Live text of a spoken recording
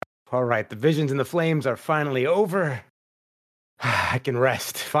All right, the visions and the flames are finally over. I can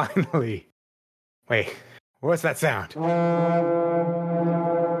rest, finally. Wait, what's that sound? Oh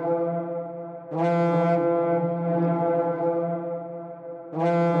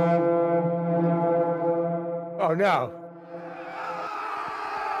no.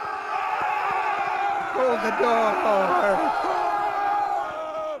 Hold the door!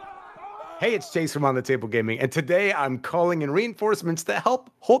 Hey, it's Chase from On the Table Gaming, and today I'm calling in reinforcements to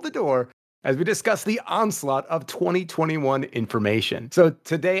help hold the door as we discuss the onslaught of 2021 information. So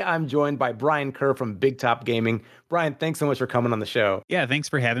today I'm joined by Brian Kerr from Big Top Gaming. Brian, thanks so much for coming on the show. Yeah, thanks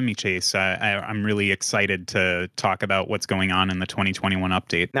for having me, Chase. I'm really excited to talk about what's going on in the 2021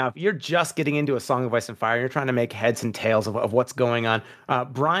 update. Now, if you're just getting into A Song of Ice and Fire, you're trying to make heads and tails of what's going on,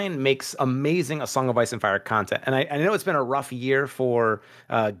 Brian makes amazing A Song of Ice and Fire content. And I know it's been a rough year for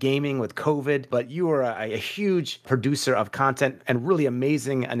gaming with COVID, but you are a huge producer of content and really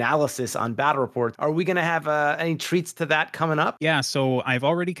amazing analysis on battle reports. Are we going to have any treats to that coming up? Yeah, so I've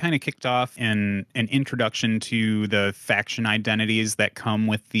already kind of kicked off an introduction to the faction identities that come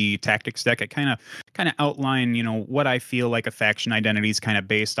with the tactics deck. I kind of outline, what I feel like a faction identity is kind of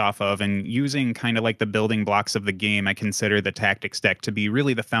based off of, and using kind of like the building blocks of the game, I consider the tactics deck to be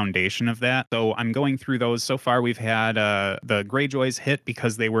really the foundation of that. So I'm going through those. So far, we've had the Greyjoys hit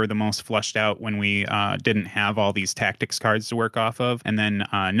because they were the most flushed out when we didn't have all these tactics cards to work off of. And then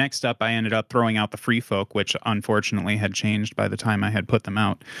next up, I ended up throwing out the Free Folk, which unfortunately had changed by the time I had put them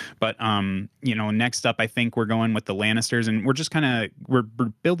out. But, next up, I think we're going with the Lannisters, and we're just we're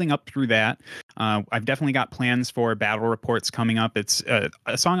building up through that. I've definitely got plans for battle reports coming up. It's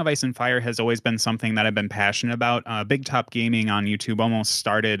A Song of Ice and Fire has always been something that I've been passionate about. Big Top Gaming on YouTube almost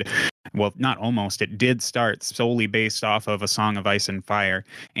started, well, not almost, it did start solely based off of A Song of Ice and Fire.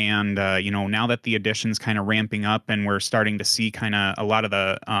 And, now that the edition's kind of ramping up and we're starting to see kind of a lot of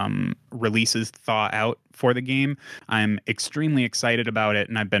the releases thaw out for the game, I'm extremely excited about it,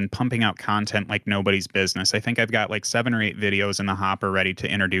 and I've been pumping out content like nobody's business. I think I've got like 7 or 8 videos in the hopper ready to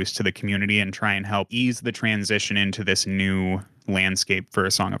introduce to the community and try and help ease the transition into this new landscape for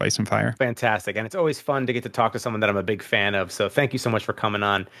A Song of Ice and Fire. Fantastic. And it's always fun to get to talk to someone that I'm a big fan of. So thank you so much for coming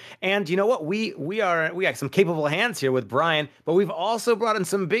on. And you know what? We got some capable hands here with Brian, but we've also brought in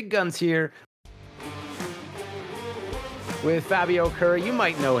some big guns here with Fabio Curry. You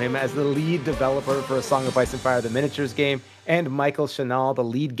might know him as the lead developer for A Song of Ice and Fire, the miniatures game, and Michael Chanel, the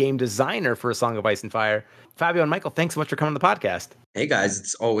lead game designer for A Song of Ice and Fire. Fabio and Michael, thanks so much for coming on the podcast. Hey guys,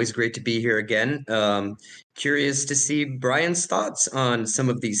 it's always great to be here again. Curious to see Brian's thoughts on some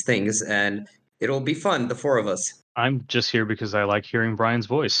of these things, and it'll be fun, the 4 of us. I'm just here because I like hearing Brian's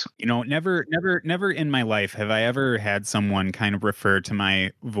voice. Never in my life have I ever had someone kind of refer to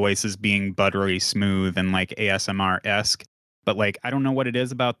my voice as being buttery smooth and like ASMR-esque. But I don't know what it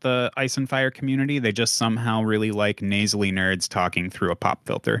is about the Ice and Fire community. They just somehow really like nasally nerds talking through a pop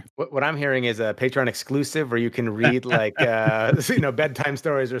filter. What I'm hearing is a Patreon exclusive where you can read bedtime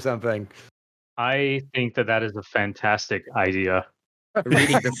stories or something. I think that is a fantastic idea.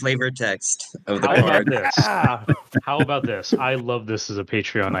 Reading the flavor text of the card. How about this? I love this as a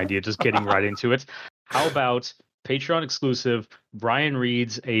Patreon idea, just getting right into it. How about Patreon exclusive, Brian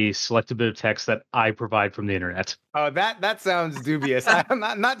reads a selected bit of text that I provide from the internet. Oh, that sounds dubious.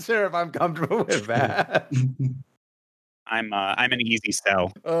 I'm not sure if I'm comfortable with that. I'm an easy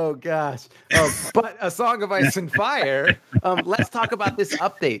sell. Oh gosh. But A Song of Ice and Fire. Let's talk about this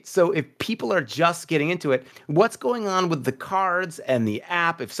update. So if people are just getting into it, what's going on with the cards and the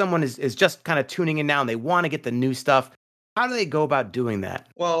app? If someone is just kind of tuning in now and they want to get the new stuff, how do they go about doing that?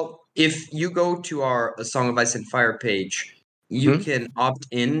 Well, if you go to our A Song of Ice and Fire page, you can opt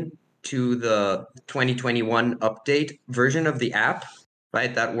in to the 2021 update version of the app,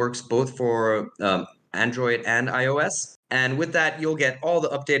 right? That works both for Android and iOS. And with that, you'll get all the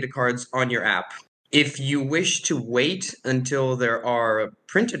updated cards on your app. If you wish to wait until there are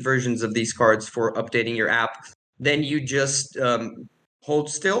printed versions of these cards for updating your app, then you just hold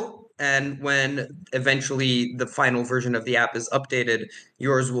still. And when eventually the final version of the app is updated,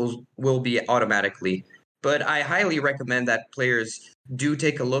 yours will be automatically. But I highly recommend that players do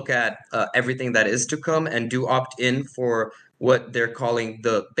take a look at everything that is to come and do opt in for what they're calling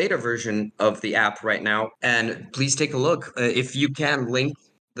the beta version of the app right now. And please take a look. If you can link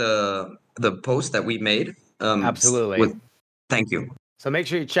the post that we made. Absolutely. Thank you. So make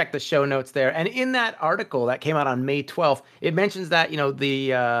sure you check the show notes there. And in that article that came out on May 12th, it mentions that,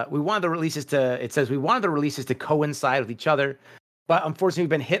 we wanted the releases to coincide with each other. But unfortunately, we've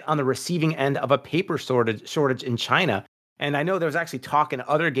been hit on the receiving end of a paper shortage in China. And I know there's actually talk in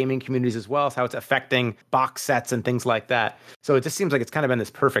other gaming communities as well as how it's affecting box sets and things like that. So it just seems like it's kind of been this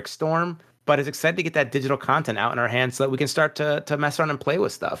perfect storm. But it's exciting to get that digital content out in our hands so that we can start to mess around and play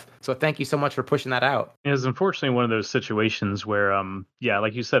with stuff. So thank you so much for pushing that out. It is unfortunately one of those situations where, yeah,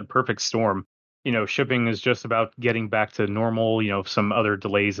 like you said, perfect storm. Shipping is just about getting back to normal, some other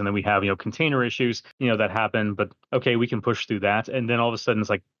delays. And then we have, container issues, that happen. But okay, we can push through that. And then all of a sudden it's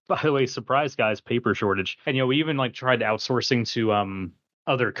like, by the way, surprise, guys, paper shortage. And, we even like tried outsourcing to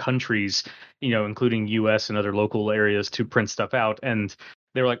other countries, including US and other local areas to print stuff out. And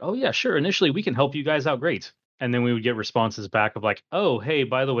they were like, oh, yeah, sure. Initially, we can help you guys out. Great. And then we would get responses back of like, oh, hey,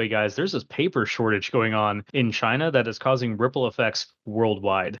 by the way, guys, there's this paper shortage going on in China that is causing ripple effects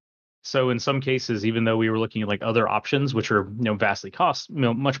worldwide. So in some cases, even though we were looking at like other options, which are vastly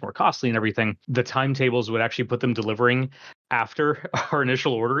much more costly and everything, the timetables would actually put them delivering after our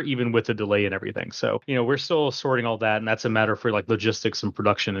initial order, even with the delay and everything. So we're still sorting all that, and that's a matter for like logistics and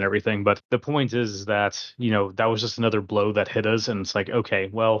production and everything. But the point is that that was just another blow that hit us, and it's like, okay,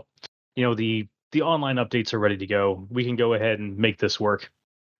 well, the online updates are ready to go. We can go ahead and make this work.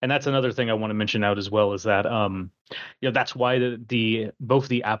 And that's another thing I want to mention out as well is that, that's why both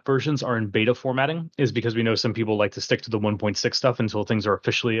the app versions are in beta formatting, is because we know some people like to stick to the 1.6 stuff until things are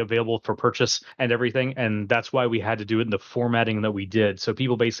officially available for purchase and everything. And that's why we had to do it in the formatting that we did. So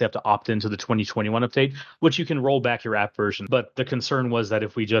people basically have to opt into the 2021 update, which you can roll back your app version. But the concern was that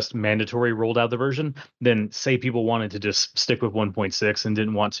if we just mandatory rolled out the version, then say people wanted to just stick with 1.6 and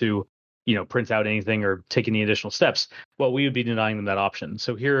didn't want to print out anything or take any additional steps, well, we would be denying them that option.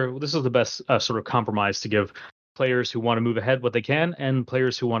 So here, this is the best sort of compromise to give players who want to move ahead what they can, and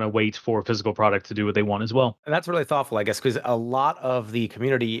players who want to wait for a physical product to do what they want as well. And that's really thoughtful, I guess, because a lot of the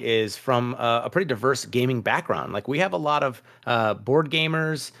community is from a pretty diverse gaming background. Like we have a lot of board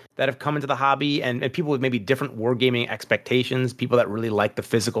gamers that have come into the hobby, and people with maybe different wargaming expectations, people that really like the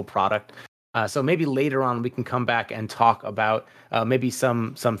physical product. So maybe later on we can come back and talk about maybe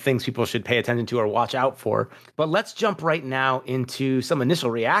some things people should pay attention to or watch out for. But let's jump right now into some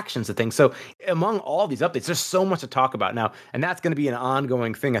initial reactions to things. So among all these updates, there's so much to talk about now, and that's going to be an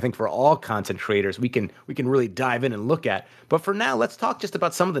ongoing thing, I think, for all content creators. We can really dive in and look at. But for now, let's talk just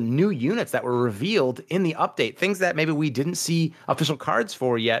about some of the new units that were revealed in the update, things that maybe we didn't see official cards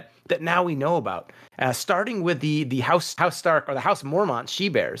for yet that now we know about. Starting with the House Stark or the House Mormont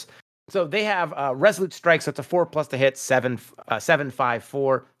She-Bears. So they have Resolute Strike, so it's a 4+ to hit,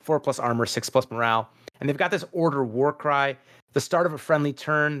 7/5/4, 4+ armor, 6+ morale. And they've got this Order Warcry. The start of a friendly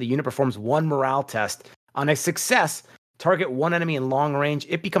turn, the unit performs 1 morale test. On a success, target 1 enemy in long range.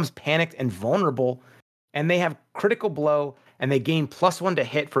 It becomes panicked and vulnerable. And they have Critical Blow, and they gain +1 to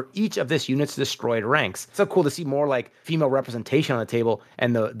hit for each of this unit's destroyed ranks. It's so cool to see more like female representation on the table,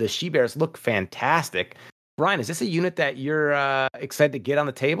 and the She-Bears look fantastic. Brian, is this a unit that you're excited to get on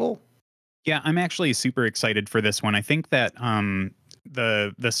the table? Yeah, I'm actually super excited for this one. I think that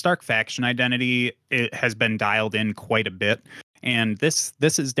the Stark faction identity, it has been dialed in quite a bit. And this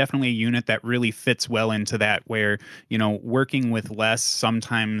is definitely a unit that really fits well into that, where, working with less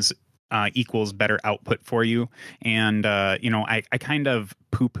sometimes equals better output for you. And, I kind of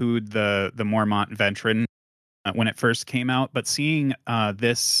poo-pooed the Mormont Veteran when it first came out, but seeing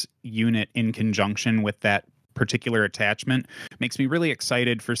this unit in conjunction with that particular attachment makes me really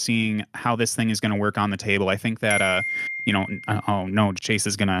excited for seeing how this thing is going to work on the table. I think that oh no, Chase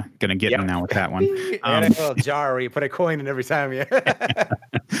is gonna get me now with that one. And a little jar where you put a coin in every time. Yeah.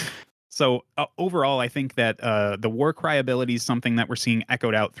 So overall, I think that the Warcry ability is something that we're seeing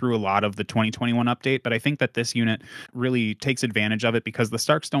echoed out through a lot of the 2021 update, but I think that this unit really takes advantage of it because the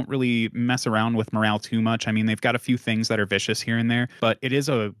Starks don't really mess around with morale too much. I mean, they've got a few things that are vicious here and there, but it is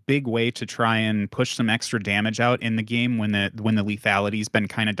a big way to try and push some extra damage out in the game when the lethality's been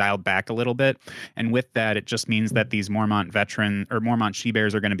kind of dialed back a little bit. And with that, it just means that these Mormont Veteran or Mormont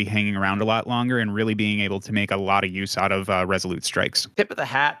She-Bears are going to be hanging around a lot longer and really being able to make a lot of use out of Resolute Strikes. Tip of the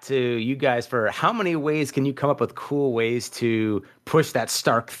hat to you guys for how many ways can you come up with cool ways to push that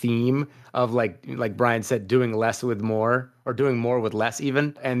Stark theme of like Brian said, doing less with more or doing more with less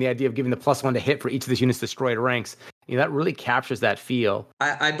even. And the idea of giving the +1 to hit for each of these units destroyed ranks, that really captures that feel.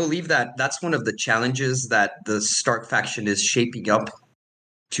 I believe that that's one of the challenges that the Stark faction is shaping up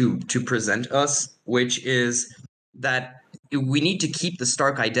to present us, which is that we need to keep the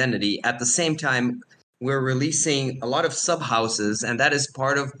Stark identity. At the same time, we're releasing a lot of sub-houses, and that is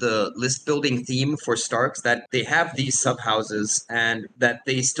part of the list building theme for Starks, that they have these sub-houses and that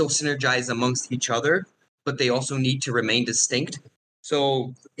they still synergize amongst each other, but they also need to remain distinct.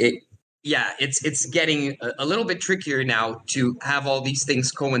 So yeah, it's getting a little bit trickier now to have all these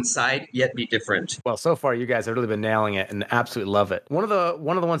things coincide yet be different. Well, so far you guys have really been nailing it and absolutely love it. One of the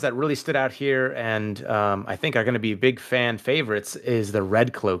ones that really stood out here, and I think are going to be big fan favorites, is the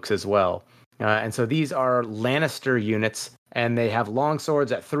Red Cloaks as well. And so these are Lannister units, and they have long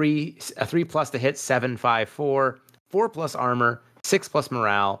swords at a 3+ to hit, 7/5/4, 4+ armor, 6+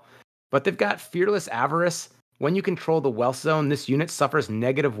 morale. But they've got Fearless Avarice. When you control the Wealth Zone, this unit suffers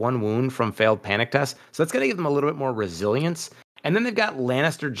 -1 wound from failed panic tests. So that's going to give them a little bit more resilience. And then they've got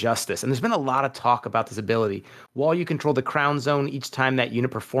Lannister Justice. And there's been a lot of talk about this ability. While you control the Crown Zone, each time that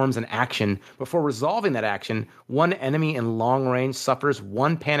unit performs an action, before resolving that action, one enemy in long range suffers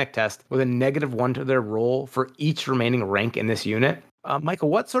 1 panic test with a -1 to their roll for each remaining rank in this unit. Michael,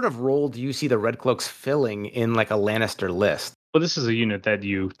 what sort of role do you see the Red Cloaks filling in like a Lannister list? Well, this is a unit that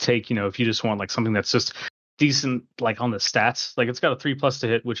you take, if you just want like something that's just decent, like on the stats, like it's got a 3+ to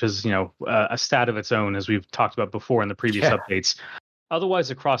hit, which is, a stat of its own, as we've talked about before in the previous updates.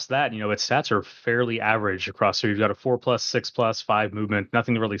 Otherwise, across that, its stats are fairly average across. So you've got a 4+, 6+, 5 movement,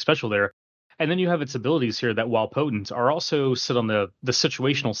 nothing really special there. And then you have its abilities here that, while potent, are also sit on the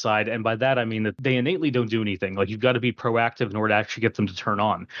situational side. And by that, I mean that they innately don't do anything. Like, you've got to be proactive in order to actually get them to turn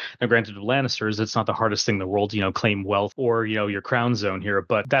on. Now, granted, with Lannisters, it's not the hardest thing in the world, claim wealth or, your crown zone here.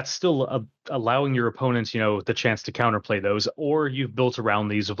 But that's still allowing your opponents, the chance to counterplay those. Or you've built around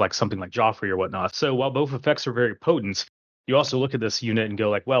these with like something like Joffrey or whatnot. So while both effects are very potent, you also look at this unit and go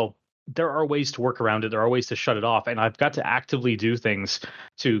like, well, there are ways to work around it. There are ways to shut it off. And I've got to actively do things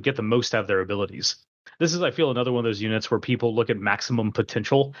to get the most out of their abilities. This is, I feel, another one of those units where people look at maximum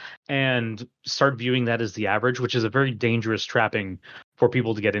potential and start viewing that as the average, which is a very dangerous trapping for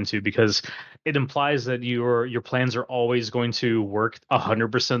people to get into, because it implies that your plans are always going to work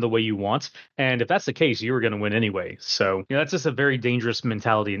 100% the way you want. And if that's the case, you're going to win anyway. So that's just a very dangerous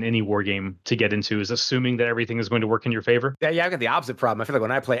mentality in any war game to get into, is assuming that everything is going to work in your favor. Yeah, I've got the opposite problem. I feel like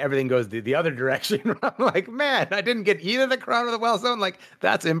when I play, everything goes the other direction. I'm like, man, I didn't get either the Crown or the Wealth Zone. Like,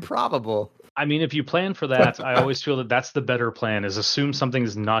 that's improbable. I mean, if you plan for that, I always feel that that's the better plan, is assume something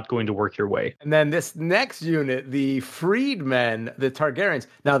is not going to work your way. And then this next unit, the Freedmen, the Targaryens.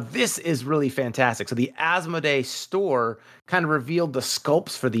 Now, this is really fantastic. So the Asmodee store kind of revealed the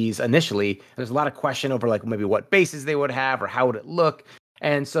sculpts for these initially. There's a lot of question over like maybe what bases they would have or how would it look.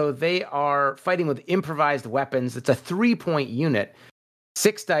 And so they are fighting with improvised weapons. It's a 3-point unit,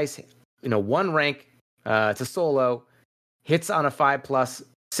 6 dice, 1 rank. It's a solo, hits on a 5+.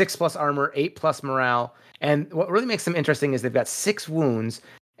 6+ armor, 8+ morale. And what really makes them interesting is they've got 6 wounds,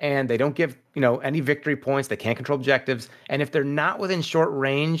 and they don't give, any victory points. They can't control objectives. And if they're not within short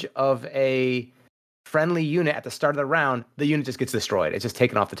range of a friendly unit at the start of the round, the unit just gets destroyed. It's just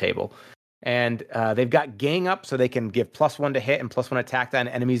taken off the table. And they've got gang up, so they can give +1 to hit and +1 attack on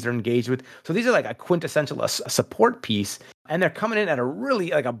enemies they're engaged with. So these are like a quintessential support piece, and they're coming in at a really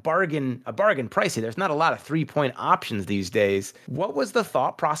like a bargain pricey. There's not a lot of 3-point options these days. What was the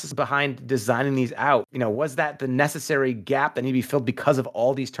thought process behind designing these out? Was that the necessary gap that needed to be filled because of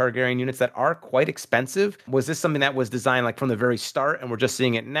all these Targaryen units that are quite expensive? Was this something that was designed like from the very start, and we're just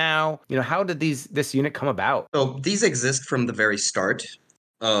seeing it now? How did this unit come about? So these exist from the very start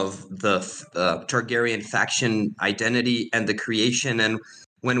of the Targaryen faction identity and the creation, and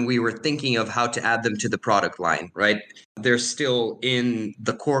when we were thinking of how to add them to the product line, right? They're still in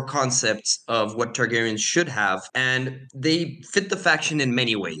the core concepts of what Targaryens should have, and they fit the faction in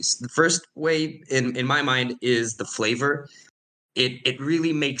many ways. The first way, in my mind, is the flavor. It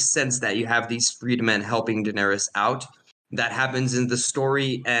really makes sense that you have these freedmen helping Daenerys out. That happens in the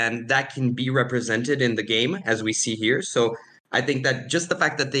story, and that can be represented in the game, as we see here. So I think that just the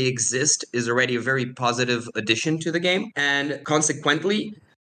fact that they exist is already a very positive addition to the game. And consequently,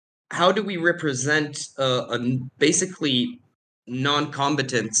 how do we represent basically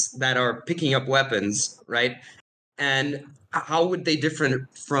non-combatants that are picking up weapons, right? And how would they differ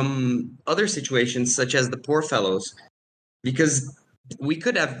from other situations, such as the Poor Fellows? Because we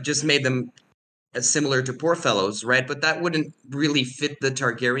could have just made them similar to Poor Fellows, right? But that wouldn't really fit the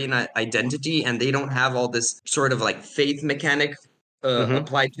Targaryen identity, and they don't have all this sort of like faith mechanic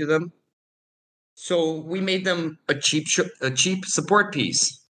applied to them. So we made them a cheap support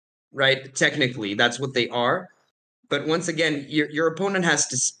piece, right? Technically, that's what they are. But once again, your opponent has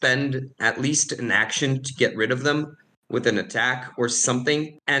to spend at least an action to get rid of them with an attack or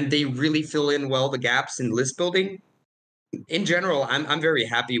something, and they really fill in well the gaps in list building. In general, I'm very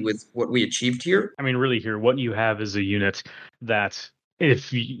happy with what we achieved here. I mean, really here, what you have is a unit that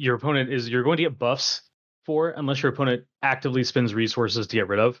if your opponent you're going to get buffs for, unless your opponent actively spends resources to get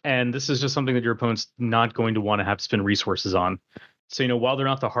rid of. And this is just something that your opponent's not going to want to have to spend resources on. So, while they're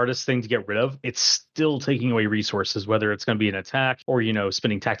not the hardest thing to get rid of, it's still taking away resources, whether it's going to be an attack or,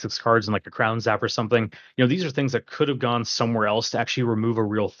 spending tactics cards in like a crown zap or something. These are things that could have gone somewhere else to actually remove a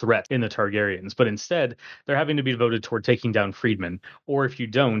real threat in the Targaryens. But instead, they're having to be devoted toward taking down freedmen. Or if you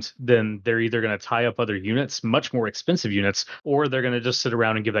don't, then they're either going to tie up other units, much more expensive units, or they're going to just sit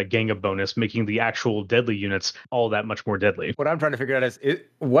around and give that gang up bonus, making the actual deadly units all that much more deadly. What I'm trying to figure out is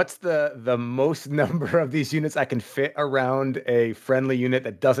what's the most number of these units I can fit around a friendly unit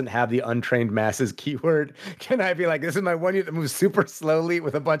that doesn't have the untrained masses keyword? Can I be like, this is my one unit that moves super slowly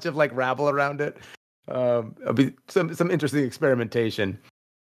with a bunch of like rabble around it? It'll be some interesting experimentation.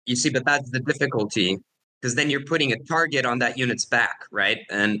 You see, but that's the difficulty, because then you're putting a target on that unit's back, right?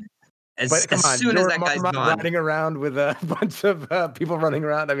 And as soon as that guy's gone, riding around with a bunch of people running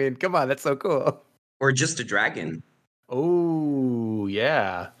around. I mean, come on, that's so cool. Or just a dragon. Oh,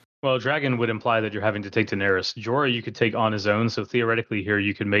 yeah. Well, dragon would imply that you're having to take Daenerys. Jorah you could take on his own, so theoretically here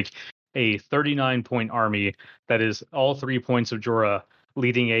you could make a 39-point army that is all 3 points of Jorah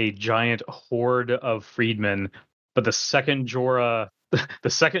leading a giant horde of freedmen. But the second Jorah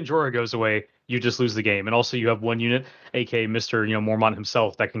goes away, you just lose the game. And also you have one unit, aka Mr. Mormont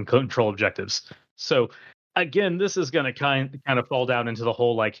himself, that can control objectives. So again, this is going to kind of fall down into the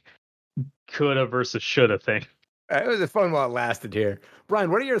whole like coulda versus shoulda thing. It was fun while it lasted here.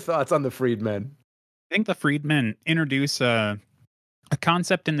 Brian, what are your thoughts on the freedmen? I think the freedmen introduce a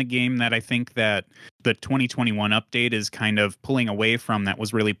concept in the game that I think that the 2021 update is kind of pulling away from, that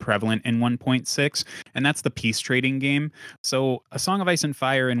was really prevalent in 1.6, and that's the peace trading game. So A Song of Ice and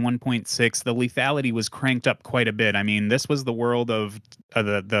Fire in 1.6, the lethality was cranked up quite a bit. I mean, this was the world of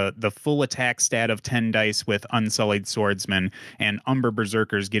the full attack stat of 10 dice with Unsullied Swordsmen and Umber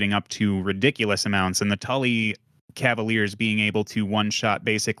Berserkers getting up to ridiculous amounts, and the Tully Cavaliers being able to one-shot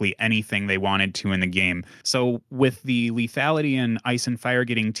basically anything they wanted to in the game. So with the lethality and Ice and Fire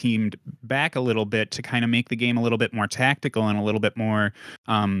getting teamed back a little bit to kind of make the game a little bit more tactical and a little bit more,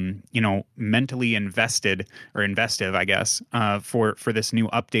 mentally invested or investive, I guess, for this new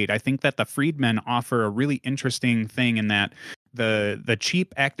update, I think that the Freedmen offer a really interesting thing in that the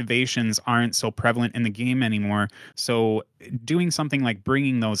cheap activations aren't so prevalent in the game anymore. So doing something like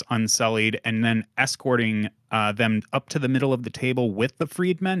bringing those Unsullied and then escorting them up to the middle of the table with the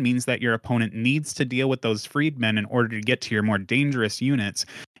freedmen means that your opponent needs to deal with those freedmen in order to get to your more dangerous units.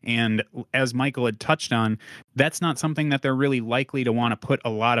 And as Michael had touched on, that's not something that they're really likely to want to put a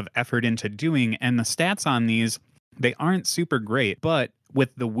lot of effort into doing. And the stats on these, they aren't super great, but with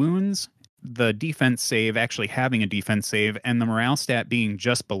the wounds, the defense save actually having a defense save, and the morale stat being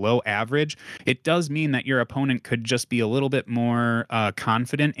just below average, it does mean that your opponent could just be a little bit more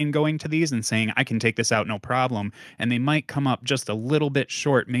confident in going to these and saying, I can take this out no problem. And they might come up just a little bit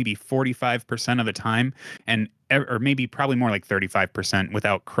short, maybe 45% of the time, or maybe probably more like 35%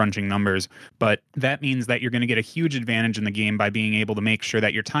 without crunching numbers. But that means that you're going to get a huge advantage in the game by being able to make sure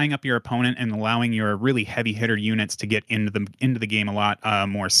that you're tying up your opponent and allowing your really heavy hitter units to get into the game a lot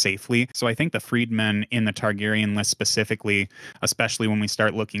more safely. So I think the Freedmen in the Targaryen list specifically, especially when we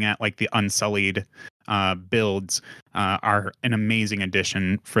start looking at like the Unsullied builds, are an amazing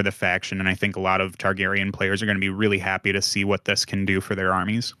addition for the faction, and I think a lot of Targaryen players are going to be really happy to see what this can do for their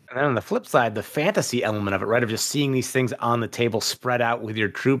armies. And then on the flip side, the fantasy element of it, right, of just seeing these things on the table spread out with your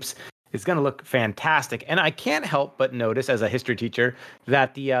troops, is going to look fantastic. And I can't help but notice, as a history teacher,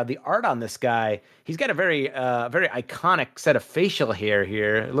 that the art on this guy, he's got a very iconic set of facial hair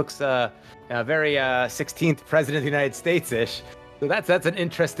here. It looks very 16th President of the United States-ish. So that's an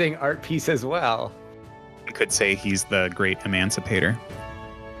interesting art piece as well. You could say he's the great emancipator.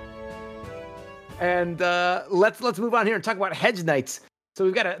 And let's move on here and talk about Hedge Knights. So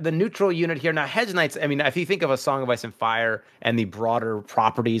we've got the neutral unit here. Now, Hedge Knights, I mean, if you think of A Song of Ice and Fire and the broader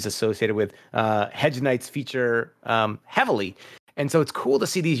properties associated with Hedge Knights feature heavily. And so it's cool to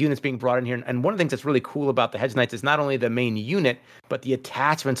see these units being brought in here. And one of the things that's really cool about the Hedge Knights is not only the main unit, but the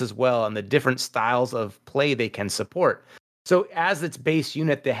attachments as well and the different styles of play they can support. So as its base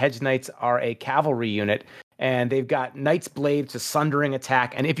unit, the Hedge Knights are a cavalry unit, and they've got Knight's Blade to Sundering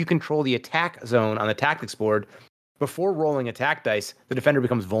Attack. And if you control the attack zone on the tactics board, before rolling attack dice, the defender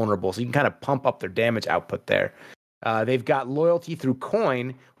becomes vulnerable. So you can kind of pump up their damage output there. They've got Loyalty through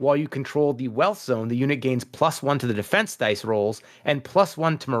Coin. While you control the wealth zone, the unit gains +1 to the defense dice rolls and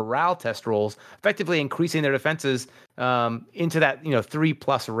 +1 to morale test rolls, effectively increasing their defenses into that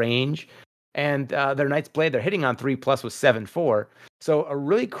 3+ range. And their Knight's Blade, they're hitting on 3+ with 7/4. So a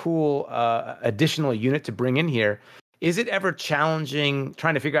really cool additional unit to bring in here. Is it ever challenging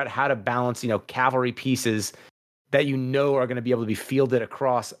trying to figure out how to balance, cavalry pieces that are going to be able to be fielded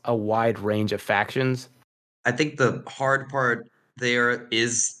across a wide range of factions? I think the hard part there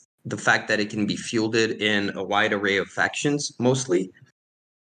is the fact that it can be fielded in a wide array of factions, mostly.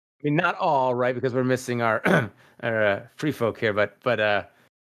 I mean, not all, right? Because we're missing our free folk here, but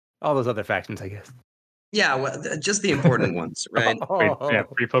all those other factions, I guess. Yeah, well, just the important ones, right? Wait, yeah,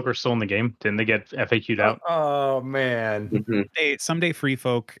 Free Folk are still in the game. Didn't they get FAQ'd out? Oh man. Mhm. Someday free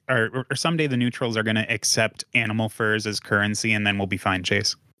folk or someday the neutrals are going to accept animal furs as currency, and then we'll be fine,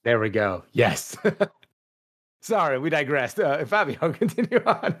 Chase. There we go. Yes. Sorry, we digressed. Fabio, continue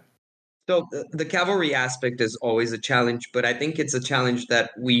on. So the cavalry aspect is always a challenge, but I think it's a challenge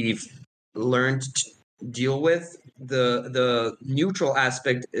that we've learned to deal with. The neutral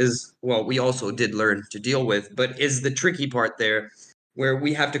aspect is, well, we also did learn to deal with, but is the tricky part there, where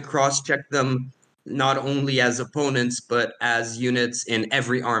we have to cross-check them not only as opponents, but as units in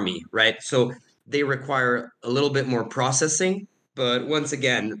every army, right? So they require a little bit more processing. But once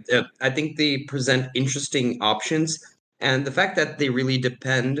again, I think they present interesting options. And the fact that they really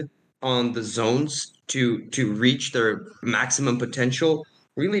depend on the zones to reach their maximum potential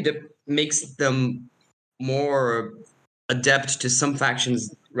really makes them more adept to some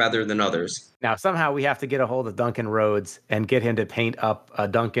factions rather than others. Now, somehow we have to get a hold of Duncan Rhodes and get him to paint up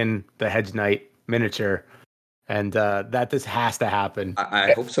Duncan the Hedge Knight miniature, and that this has to happen.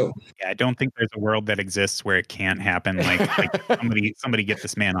 I hope so. Yeah, I don't think there's a world that exists where it can't happen. Like somebody get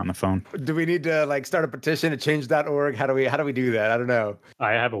this man on the phone. Do we need to like start a petition at change.org? How do we do that? I don't know.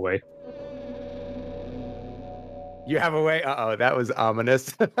 I have a way. You have a way? Uh-oh, that was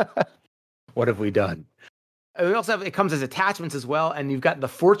ominous. What have we done? And we also have, it comes as attachments as well, and you've got the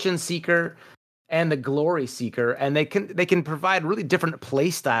Fortune Seeker and the Glory Seeker, and they can provide really different play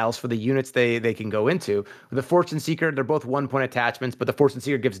styles for the units they can go into. With the Fortune Seeker, they're both 1-point attachments, but the Fortune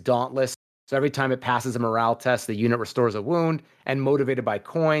Seeker gives Dauntless. So every time it passes a morale test, the unit restores a wound, and motivated by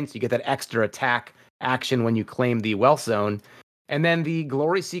coins, you get that extra attack action when you claim the Wealth Zone. And then the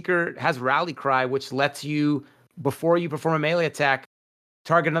Glory Seeker has Rally Cry, which lets you, before you perform a melee attack,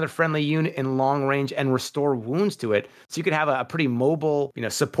 target another friendly unit in long range and restore wounds to it. So you could have a pretty mobile,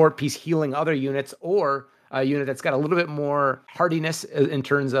 support piece healing other units, or a unit that's got a little bit more hardiness in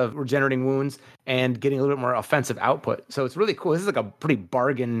terms of regenerating wounds and getting a little bit more offensive output. So it's really cool. This is like a pretty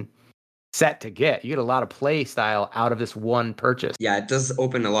bargain set to get. You get a lot of play style out of this one purchase. Yeah, it does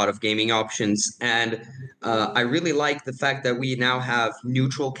open a lot of gaming options. And I really like the fact that we now have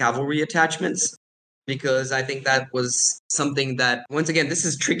neutral cavalry attachments, because I think that was something that, once again, this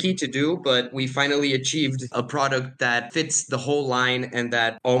is tricky to do, but we finally achieved a product that fits the whole line and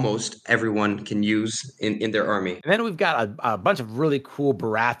that almost everyone can use in their army. And then we've got a bunch of really cool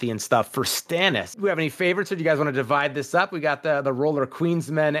Baratheon stuff for Stannis. Do we have any favorites, or do you guys want to divide this up? We got the Roller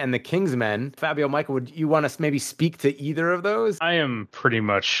Queensmen and the Kingsmen. Fabio, Michael, would you want to maybe speak to either of those? I am pretty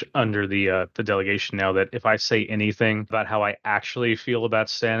much under the delegation now that if I say anything about how I actually feel about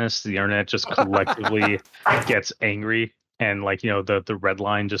Stannis, the internet just collectively gets angry, and the red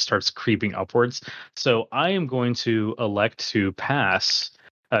line just starts creeping upwards. So I am going to elect to pass,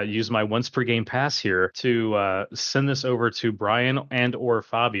 use my once per game pass here to send this over to Brian and or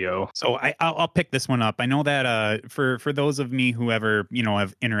Fabio. So I'll pick this one up. I know that for those of me who ever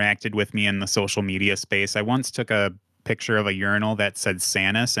have interacted with me in the social media space, I once took a picture of a urinal that said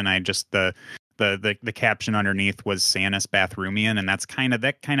Stannis, and I just the caption underneath was Stannis Bathroomian, and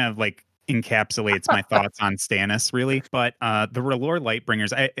that kind of like encapsulates my thoughts on Stannis, really. But the R'hllor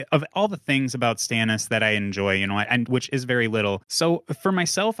Lightbringers, of all the things about Stannis that I enjoy, and which is very little. So for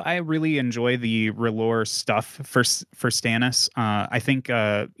myself, I really enjoy the R'hllor stuff for Stannis. I think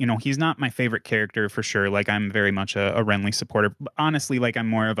he's not my favorite character for sure. Like, I'm very much a Renly supporter. But honestly, like, I'm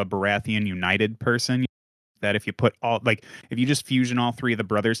more of a Baratheon United person. That if you put if you just fusion all three of the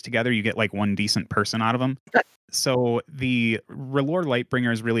brothers together, you get like one decent person out of them. So the R'hllor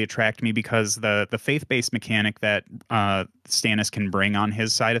Lightbringers really attract me because the faith-based mechanic that Stannis can bring on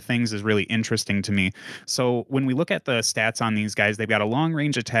his side of things is really interesting to me. So when we look at the stats on these guys, they've got a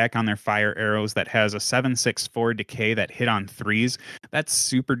long-range attack on their fire arrows that has a 7/6/4 decay that hit on threes. That's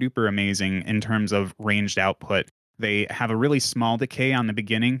super-duper amazing in terms of ranged output. They have a really small decay on the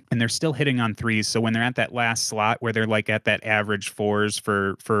beginning, and they're still hitting on threes. So when they're at that last slot where they're like at that average fours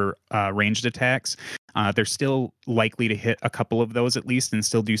for ranged attacks, they're still likely to hit a couple of those at least and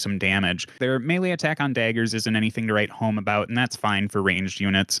still do some damage. Their melee attack on daggers isn't anything to write home about, and that's fine for ranged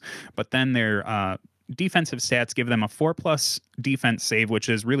units. But then their defensive stats give them a 4+ defense save, which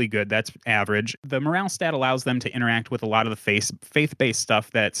is really good. That's average. The morale stat allows them to interact with a lot of the faith-based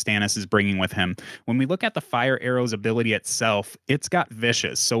stuff that Stannis is bringing with him. When we look at the fire arrows ability itself, it's got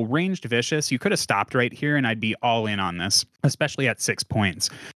vicious. So ranged vicious, you could have stopped right here and I'd be all in on this, especially at 6 points.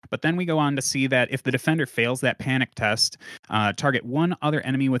 But then we go on to see that if the defender fails that panic test, target one other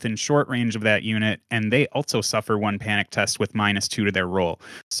enemy within short range of that unit, and they also suffer one panic test with -2 to their roll.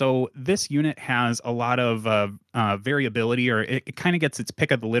 So this unit has a lot of variability, or it kind of gets its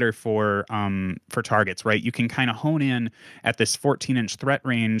pick of the litter for targets, right? You can kind of hone in at this 14-inch threat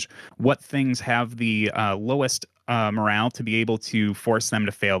range what things have the lowest morale to be able to force them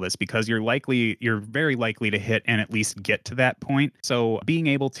to fail this, because you're very likely to hit and at least get to that point. So being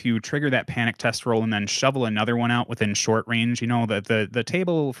able to trigger that panic test roll and then shovel another one out within short range, the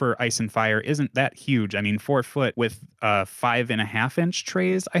table for Ice and Fire isn't that huge. I mean, 4 foot with 5.5-inch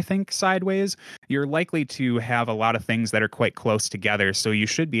trays, I think, sideways, you're likely to have a lot of things that are quite close together. So you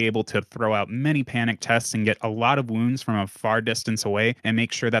should be able to throw out many panic tests and get a lot of wounds from a far distance away, and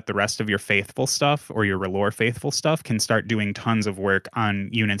make sure that the rest of your faithful stuff or your R'hllor faithful stuff can start doing tons of work on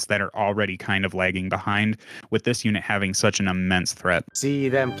units that are already kind of lagging behind, with this unit having such an immense threat. See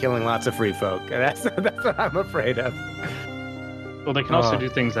them killing lots of free folk. That's what I'm afraid of. Well, they can also do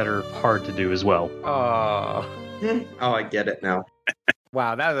things that are hard to do as well. Oh, I get it now.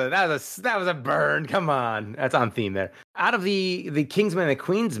 Wow, that was a burn. Come on, that's on theme there. Out of the Kingsmen and the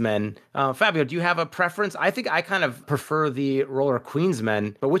Queensmen, Fabio, do you have a preference? I think I kind of prefer the R'hllor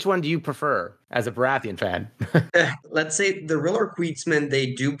Queensmen, but which one do you prefer as a Baratheon fan? Let's say the R'hllor Queensmen, they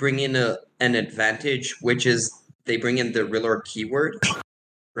do bring in an advantage, which is they bring in the R'hllor keyword,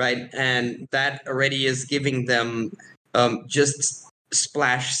 right? And that already is giving them just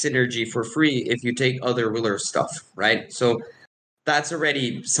splash synergy for free if you take other R'hllor stuff, right? So that's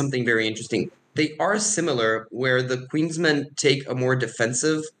already something very interesting. They are similar, where the Queensmen take a more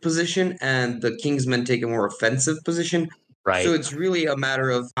defensive position and the Kingsmen take a more offensive position. Right. So it's really a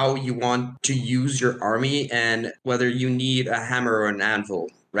matter of how you want to use your army and whether you need a hammer or an anvil,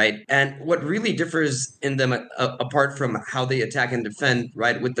 right? And what really differs in them, apart from how they attack and defend,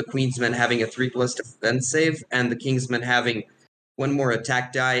 right, with the Queensmen having a 3+ defense save and the Kingsmen having one more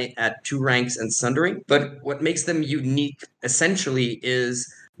attack die at 2 ranks and sundering. But what makes them unique, essentially,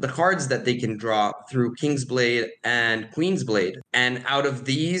 is the cards that they can draw through Kingsblade and Queensblade. And out of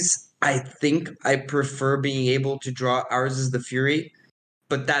these, I think I prefer being able to draw Ours is the Fury,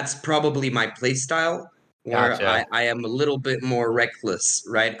 but that's probably my playstyle, where Gotcha. I am a little bit more reckless,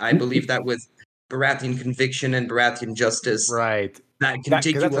 right? I believe that with Baratheon Conviction and Baratheon Justice, Right. that can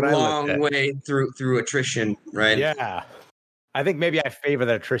take you that's what a I looked long at. way through attrition, right? Yeah. I think maybe I favor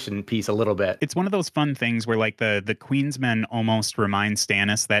the attrition piece a little bit. It's one of those fun things where, like, the Queensmen almost remind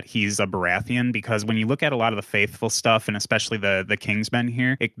Stannis that he's a Baratheon, because when you look at a lot of the faithful stuff, and especially the Kingsmen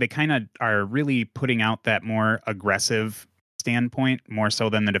here, they kind of are really putting out that more aggressive standpoint more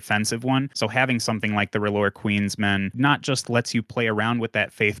so than the defensive one. So having something like the R'hllor Queensmen not just lets you play around with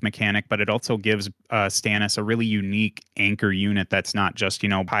that faith mechanic, but it also gives Stannis a really unique anchor unit that's not just,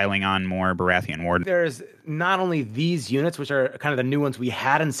 piling on more Baratheon Ward. There's not only these units, which are kind of the new ones we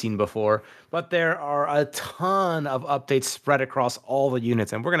hadn't seen before, but there are a ton of updates spread across all the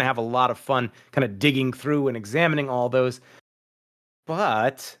units, and we're going to have a lot of fun kind of digging through and examining all those.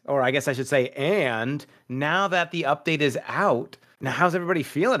 But, or I guess I should say, and now that the update is out, now how's everybody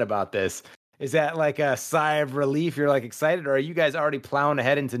feeling about this? Is that like a sigh of relief? You're like excited, or are you guys already plowing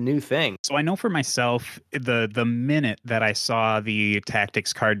ahead into new things? So I know for myself, the minute that I saw the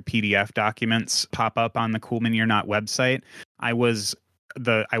tactics card PDF documents pop up on the Cool Mini or Not website, I was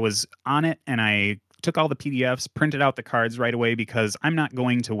on it, and I took all the PDFs, printed out the cards right away, because I'm not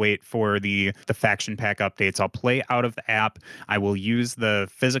going to wait for the faction pack updates. I'll play out of the app. I will use the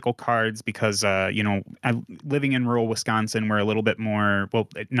physical cards because, living in rural Wisconsin, we're a little bit more, well,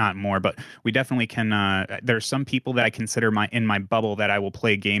 not more, but we definitely can, there's some people that I consider in my bubble that I will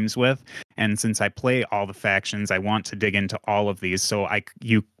play games with. And since I play all the factions, I want to dig into all of these. So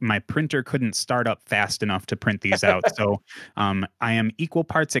my printer couldn't start up fast enough to print these out. So I am equal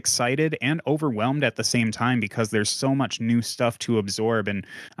parts excited and overwhelmed at the same time, because there's so much new stuff to absorb. And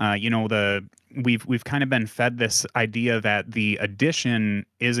we've kind of been fed this idea that the addition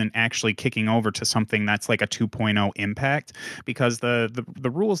isn't actually kicking over to something that's like a 2.0 impact, because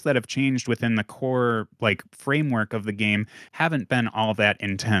the rules that have changed within the core framework of the game haven't been all that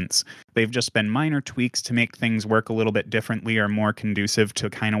intense. They've just been minor tweaks to make things work a little bit differently or more conducive to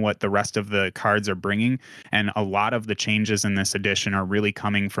kind of what the rest of the cards are bringing. And a lot of the changes in this edition are really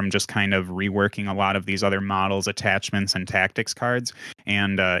coming from just kind of reworking a lot of these other models, attachments, and tactics cards.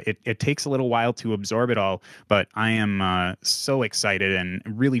 And it takes a little while to absorb it all, but I am so excited and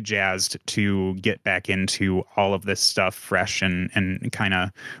really jazzed to get back into all of this stuff fresh and kind of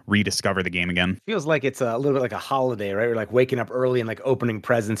rediscover the game again. Feels like it's a little bit like a holiday, right? We're like waking up early and like opening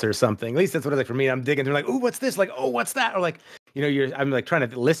presents or something. At least that's what it's like for me. I'm digging through like, ooh, what's this? Like, oh, what's that? Or like, I'm like trying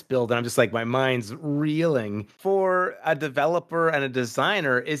to list build and I'm just like, my mind's reeling. For a developer and a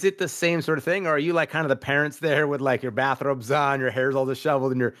designer, is it the same sort of thing? Or are you like kind of the parents there with like your bathrobes on, your hair's all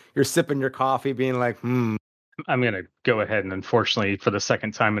disheveled and you're sipping your coffee being like, I'm going to go ahead and unfortunately for the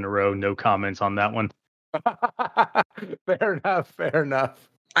second time in a row, no comments on that one. Fair enough.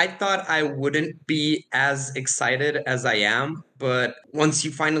 I thought I wouldn't be as excited as I am, but once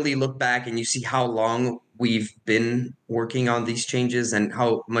you finally look back and you see how long we've been working on these changes and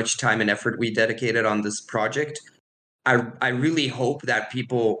how much time and effort we dedicated on this project, I really hope that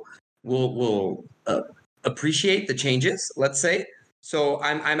people will appreciate the changes, let's say. So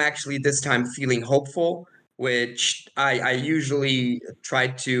I'm actually this time feeling hopeful, which I usually try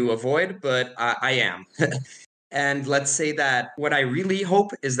to avoid, but I am. And let's say that what I really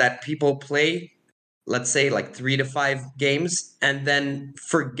hope is that people play, let's say, like 3 to 5 games and then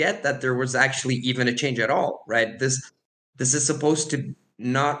forget that there was actually even a change at all, right? This is supposed to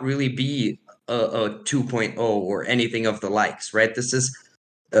not really be a 2.0 or anything of the likes, right? This is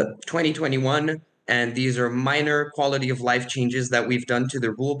 2021, and these are minor quality of life changes that we've done to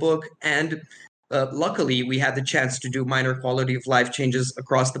the rule book. And luckily, we had the chance to do minor quality of life changes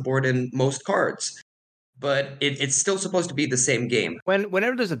across the board in most cards, but it's still supposed to be the same game.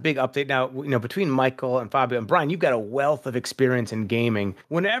 Whenever there's a big update now, between Michael and Fabio and Brian, you've got a wealth of experience in gaming.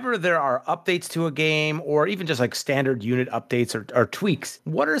 Whenever there are updates to a game or even just like standard unit updates or tweaks,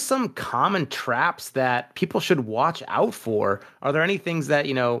 what are some common traps that people should watch out for? Are there any things that,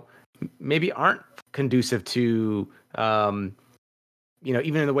 maybe aren't conducive to, even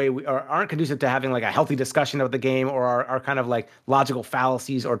in the way aren't conducive to having like a healthy discussion of the game, or are kind of like logical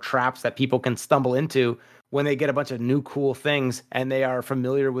fallacies or traps that people can stumble into when they get a bunch of new cool things and they are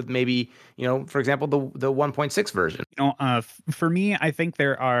familiar with maybe, for example, the 1.6 version? For me, I think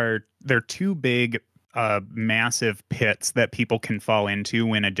there are two big massive pits that people can fall into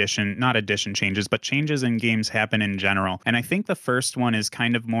when not addition changes, but changes in games happen in general. And I think the first one is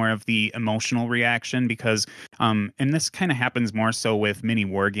kind of more of the emotional reaction because, and this kind of happens more so with mini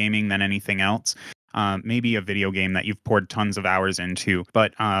wargaming than anything else. Maybe a video game that you've poured tons of hours into.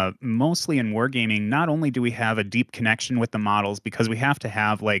 But mostly in wargaming, not only do we have a deep connection with the models because we have to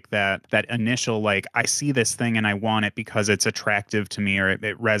have like that initial, like, I see this thing and I want it because it's attractive to me or it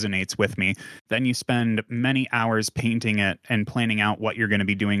resonates with me. Then you spend many hours painting it and planning out what you're going to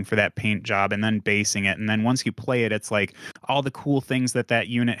be doing for that paint job and then basing it. And then once you play it, it's like all the cool things that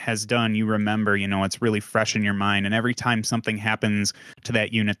unit has done, you remember, it's really fresh in your mind. And every time something happens to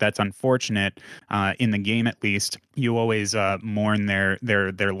that unit that's unfortunate, in the game at least, you always mourn their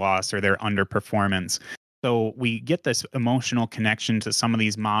loss or their underperformance. So we get this emotional connection to some of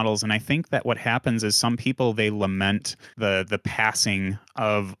these models, and I think that what happens is some people, they lament the passing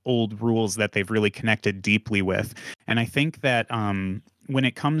of old rules that they've really connected deeply with. And I think that when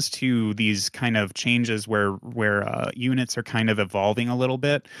it comes to these kind of changes where units are kind of evolving a little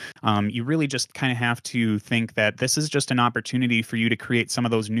bit, you really just kind of have to think that this is just an opportunity for you to create some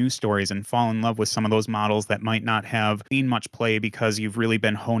of those new stories and fall in love with some of those models that might not have seen much play because you've really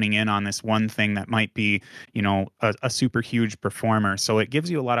been honing in on this one thing that might be, a super huge performer. So it gives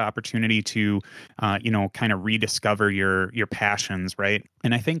you a lot of opportunity to, kind of rediscover your passions, right?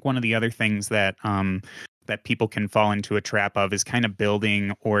 And I think one of the other things that people can fall into a trap of is kind of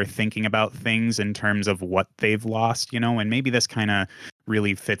building or thinking about things in terms of what they've lost, and maybe this kind of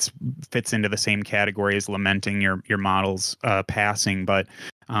really fits into the same category as lamenting your models passing. But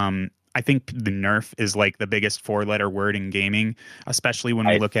I think the nerf is like the biggest 4-letter word in gaming, especially when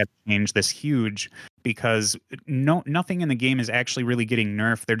we look at change this huge, because nothing in the game is actually really getting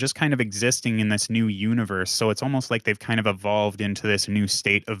nerfed. They're just kind of existing in this new universe. So it's almost like they've kind of evolved into this new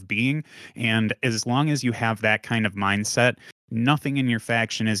state of being. And as long as you have that kind of mindset, nothing in your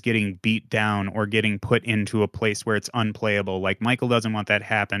faction is getting beat down or getting put into a place where it's unplayable. Like Michael doesn't want that to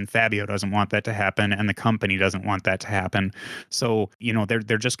happen, Fabio doesn't want that to happen, and the company doesn't want that to happen. So,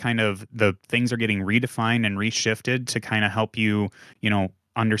 they're just kind of, the things are getting redefined and reshifted to kind of help you,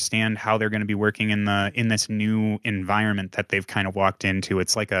 understand how they're going to be working in this new environment that they've kind of walked into.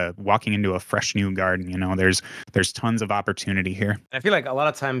 It's like walking into a fresh new garden. There's tons of opportunity here. I feel like a lot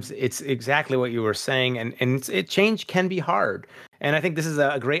of times it's exactly what you were saying, and change can be hard. And I think this is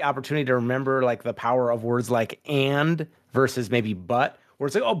a great opportunity to remember like the power of words like and versus maybe but, where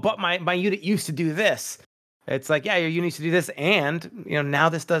it's like, oh, but my unit used to do this. It's like, yeah, your unit used to do this, and now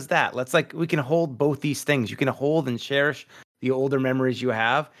this does that. We can hold both these things. You can hold and cherish the older memories you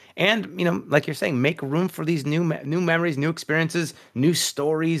have, and like you're saying, make room for these new memories, new experiences, new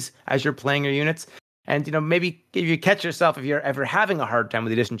stories as you're playing your units. And maybe if you catch yourself, if you're ever having a hard time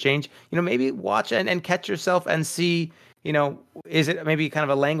with the addition change, maybe watch and catch yourself and see is it maybe kind of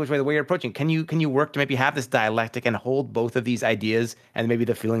a language way, the way you're approaching? Can you work to maybe have this dialectic and hold both of these ideas and maybe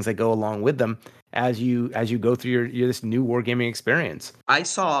the feelings that go along with them as you go through your this new wargaming experience? I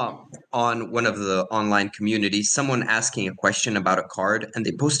saw on one of the online communities someone asking a question about a card, and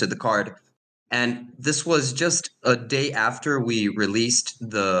they posted the card. And this was just a day after we released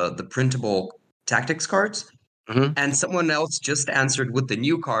the printable tactics cards. Mm-hmm. And someone else just answered with the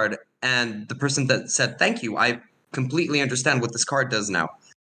new card, and the person that said, "Thank you, I completely understand what this card does now."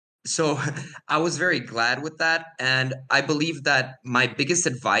 So I was very glad with that. And I believe that my biggest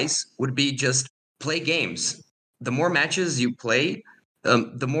advice would be just play games. The more matches you play,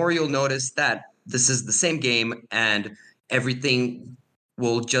 the more you'll notice that this is the same game and everything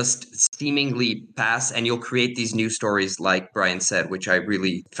will just seemingly pass, and you'll create these new stories, like Brian said, which I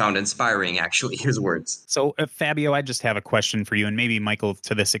really found inspiring, actually, his words. So, Fabio, I just have a question for you, and maybe Michael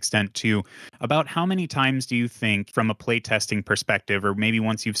to this extent too, about how many times do you think, from a playtesting perspective, or maybe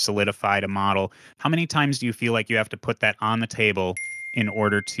once you've solidified a model, how many times do you feel like you have to put that on the table in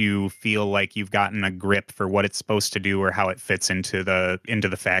order to feel like you've gotten a grip for what it's supposed to do or how it fits into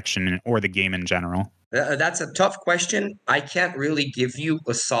the faction or the game in general? That's a tough question. I can't really give you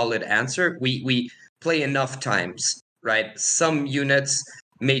a solid answer. We play enough times, right? Some units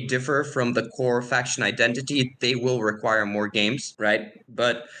may differ from the core faction identity. They will require more games, right?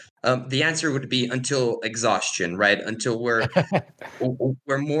 But the answer would be until exhaustion, right? Until we're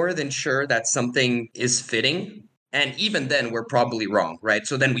more than sure that something is fitting. And even then, we're probably wrong, right?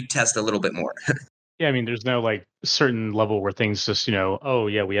 So then we test a little bit more. Yeah, I mean, there's no like certain level where things just, oh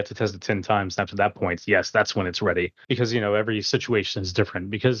yeah, we have to test it 10 times. And after that point, yes, that's when it's ready. Because, every situation is different,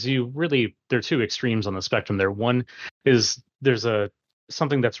 because there are two extremes on the spectrum there. One is there's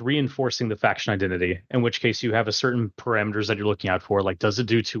something that's reinforcing the faction identity, in which case you have a certain parameters that you're looking out for. Like, does it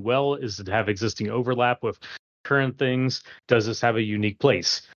do too well? Does it have existing overlap with current things? Does this have a unique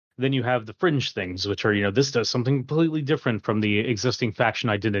place? Then you have the fringe things, which are, this does something completely different from the existing faction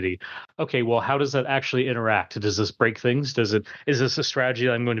identity. Okay, well, how does that actually interact? Does this break things? Is this a strategy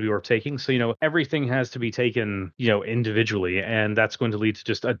that I'm going to be worth taking? So, everything has to be taken, individually, and that's going to lead to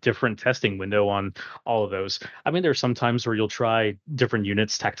just a different testing window on all of those. I mean, there are some times where you'll try different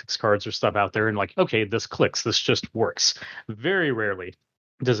units, tactics cards or stuff out there, and like, okay, this clicks, this just works. Very rarely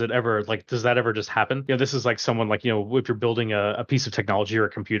does that ever just happen? This is like someone like, if you're building a piece of technology or a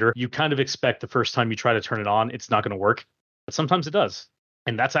computer, you kind of expect the first time you try to turn it on, it's not going to work. But sometimes it does.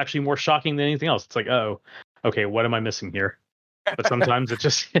 And that's actually more shocking than anything else. It's like, oh, okay, what am I missing here? But sometimes it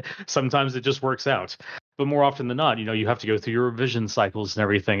just works out. But more often than not, you have to go through your revision cycles and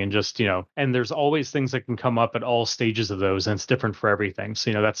everything, and just, and there's always things that can come up at all stages of those, and it's different for everything.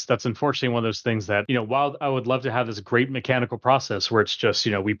 So, that's unfortunately one of those things that, while I would love to have this great mechanical process where it's just,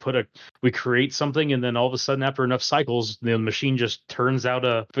 we create something, and then all of a sudden after enough cycles, the machine just turns out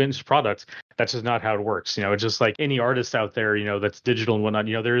a finished product. That's just not how it works. It's just like any artist out there, that's digital and whatnot,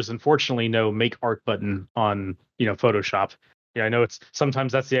 there is unfortunately no make art button on, Photoshop. Yeah, I know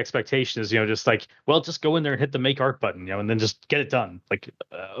sometimes that's the expectation is, just like, well, just go in there and hit the make art button, and then just get it done. Like,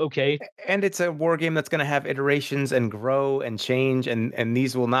 okay. And it's a war game that's going to have iterations and grow and change. And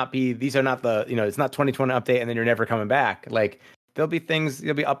these are not the, it's not 2020 update and then you're never coming back. Like, there'll be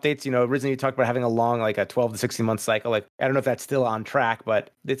updates, originally you talked about having a long, like a 12 to 16 month cycle. Like, I don't know if that's still on track,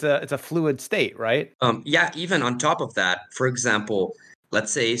 but it's a fluid state, right? Yeah, even on top of that, for example,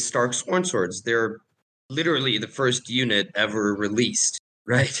 let's say Stark Sworn Swords, they're literally the first unit ever released,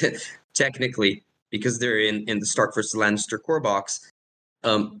 right? Technically, because they're in the Stark vs. Lannister core box.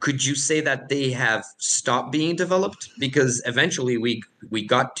 Could you say that they have stopped being developed? Because eventually we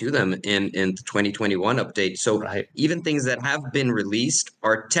got to them in the 2021 update. So right. Even things that have been released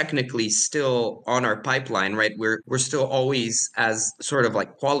are technically still on our pipeline, right? We're still always, as sort of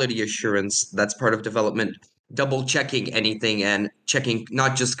like quality assurance, that's part of development, double checking anything and checking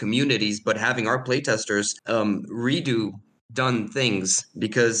not just communities, but having our playtesters redo done things,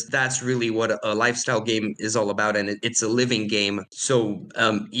 because that's really what a lifestyle game is all about, and it's a living game. So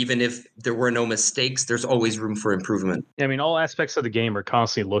even if there were no mistakes, there's always room for improvement. I mean, all aspects of the game are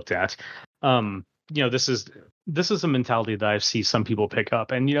constantly looked at. This is a mentality that I see some people pick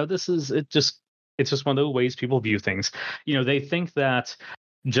up, and it's just one of the ways people view things. They think that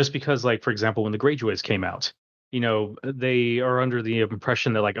just because, like, for example, when the Greyjoys came out, they are under the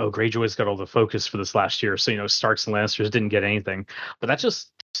impression that, like, oh, Greyjoys got all the focus for this last year, so Starks and Lannisters didn't get anything. But that's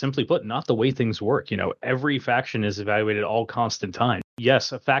just, simply put, not the way things work. Every faction is evaluated all constant time.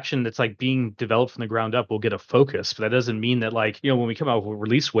 yes, a faction that's like being developed from the ground up will get a focus, but that doesn't mean that, like, when we come out with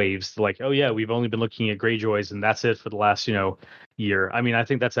release waves, like, oh yeah, we've only been looking at Greyjoys and that's it for the last, year. I mean, I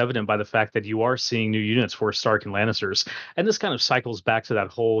think that's evident by the fact that you are seeing new units for Stark and Lannisters. And this kind of cycles back to that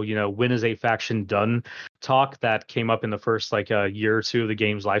whole, when is a faction done talk that came up in the first year or two of the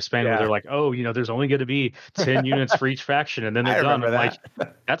game's lifespan, where they're like, oh, there's only going to be 10 units for each faction, and then they're done. I'm like,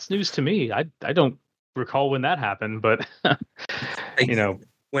 that's news to me. I don't recall when that happened, but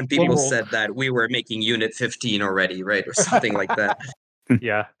when people said that we were making unit 15 already, right, or something like that.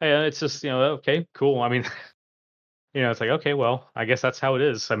 Yeah, it's just okay, cool. I mean, it's like, okay, well, I guess that's how it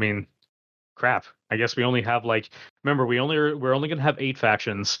is. I mean, crap. I guess we only have remember, we're only gonna have 8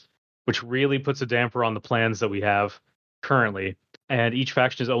 factions, which really puts a damper on the plans that we have currently. And each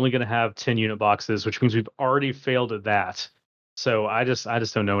faction is only going to have 10 unit boxes, which means we've already failed at that. So I just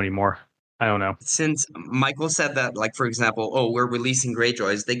don't know anymore. I don't know. Since Michael said that, for example, oh, we're releasing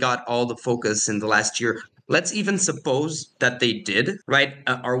Greyjoys, they got all the focus in the last year. Let's even suppose that they did, right?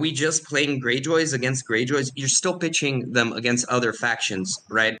 Are we just playing Greyjoys against Greyjoys? You're still pitching them against other factions,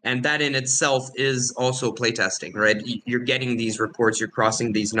 right? And that in itself is also playtesting, right? You're getting these reports, you're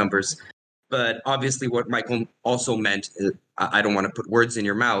crossing these numbers. But obviously what Michael also meant, I don't want to put words in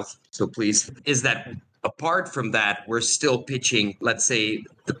your mouth, so please, is that apart from that, we're still pitching, let's say,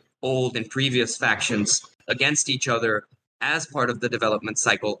 the old and previous factions against each other as part of the development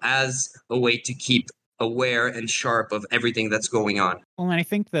cycle, as a way to keep aware and sharp of everything that's going on. Well, and I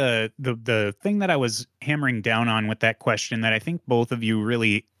think the thing that I was hammering down on with that question that I think both of you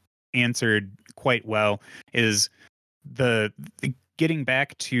really answered quite well is the getting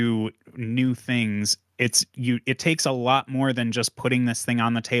back to new things. It takes a lot more than just putting this thing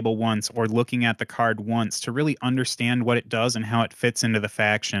on the table once or looking at the card once to really understand what it does and how it fits into the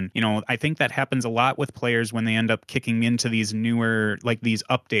faction. I think that happens a lot with players when they end up kicking into these newer, these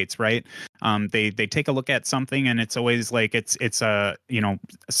updates, right? They take a look at something and it's always like it's a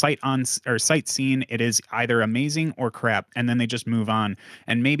sight seen. It is either amazing or crap, and then they just move on.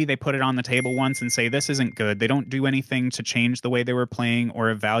 And maybe they put it on the table once and say this isn't good. They don't do anything to change the way they were playing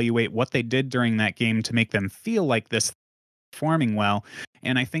or evaluate what they did during that game to make them feel like this performing well.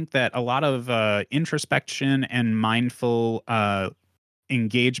 And I think that a lot of introspection and mindful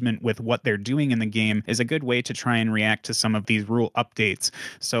engagement with what they're doing in the game is a good way to try and react to some of these rule updates.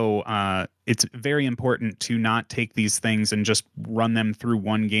 So it's very important to not take these things and just run them through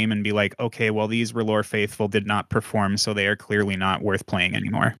one game and be like, okay, well, these R'hllor faithful did not perform, so they are clearly not worth playing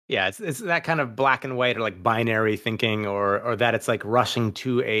anymore. Yeah, it's that kind of black and white or binary thinking, or that it's rushing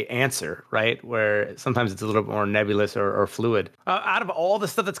to a answer, right? Where sometimes it's a little bit more nebulous or fluid. Out of all the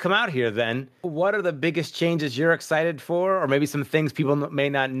stuff that's come out here, then, what are the biggest changes you're excited for, or maybe some things people may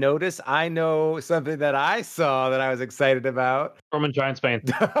not notice? I know something that I saw that I was excited about. Roman Giantsbane.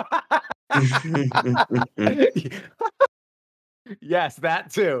 Yes,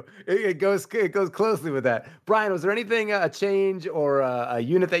 that too. It goes closely with that. Brian, was there anything, a change or a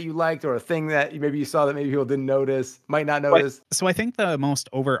unit that you liked, or a thing that maybe you saw that maybe people didn't notice, might not notice? So I think the most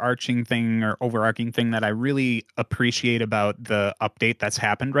overarching thing that I really appreciate about the update that's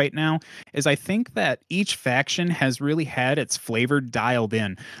happened right now is I think that each faction has really had its flavor dialed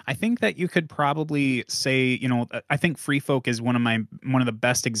in. I think that you could probably say, I think Free Folk is one of the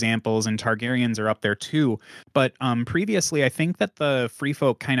best examples, and Targaryens are up there too. But previously, I think that the Free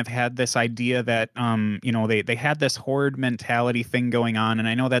Folk kind of had this idea that they had this horde mentality thing going on, and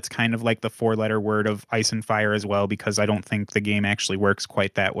I know that's kind of like the 4-letter word of Ice and Fire as well, because I don't think the game actually works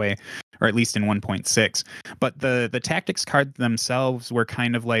quite that way, or at least in 1.6. But the tactics cards themselves were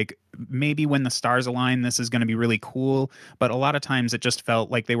kind of like, maybe when the stars align, this is going to be really cool. But a lot of times it just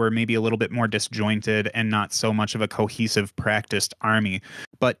felt like they were maybe a little bit more disjointed and not so much of a cohesive, practiced army.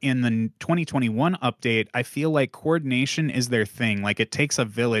 But in the 2021 update, I feel like coordination is their thing. Like, it takes a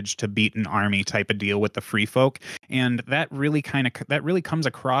village to beat an army type of deal with the Free Folk. And that really comes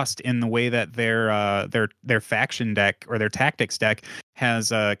across in the way that their faction deck or their tactics deck has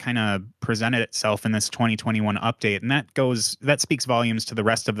kind of presented itself in this 2021 update. And that speaks volumes to the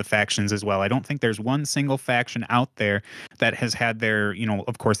rest of the factions as well. I don't think there's one single faction out there that has had their,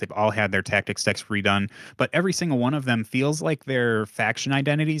 of course they've all had their tactics decks redone, but every single one of them feels like their faction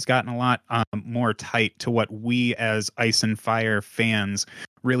identity's gotten a lot more tight to what we as Ice and Fire fans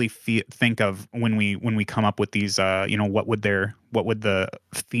really think of when we come up with these what would the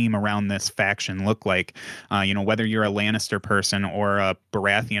theme around this faction look like. Whether you're a Lannister person or a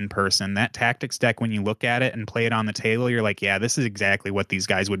Baratheon person, that tactics deck, when you look at it and play it on the table, you're like, yeah, this is exactly what these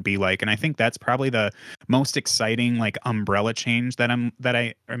guys would be like. And I think that's probably the most exciting like umbrella change that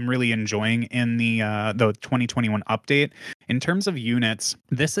I am really enjoying in the 2021 update. In terms of units,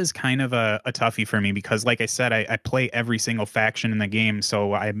 this is kind of a toughie for me because, like I said, I play every single faction in the game,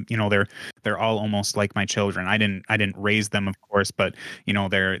 so they're all almost like my children. I didn't raise them, of course, but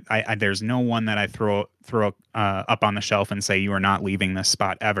there's no one that I throw up on the shelf and say you are not leaving this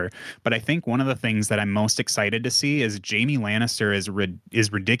spot ever. But I think one of the things that I'm most excited to see is Jaime Lannister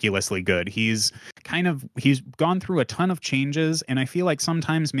is ridiculously good. He's gone through a ton of changes, and I feel like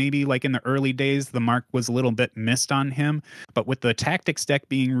sometimes maybe like in the early days the mark was a little bit missed on him. But with the tactics deck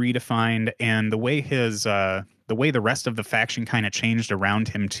being redefined and the way the rest of the faction kind of changed around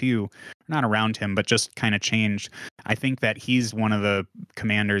him too, not around him, but just kind of changed, I think that he's one of the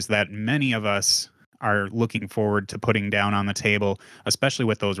commanders that many of us are looking forward to putting down on the table, especially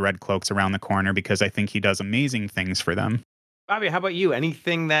with those red cloaks around the corner, because I think he does amazing things for them. Bobby, how about you?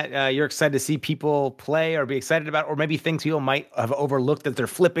 Anything that you're excited to see people play or be excited about, or maybe things people might have overlooked that they're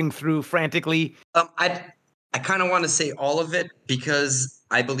flipping through frantically? I kind of want to say all of it because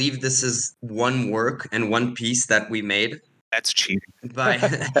I believe this is one work and one piece that we made. That's cheating. By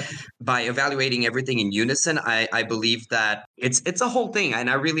evaluating everything in unison, I believe that it's a whole thing, and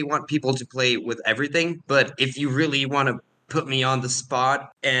I really want people to play with everything. But if you really want to put me on the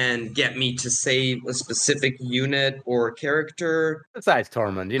spot and get me to say a specific unit or character, besides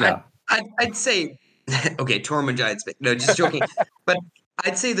Tormund, I'd say okay, Tormund Giants. No, just joking. But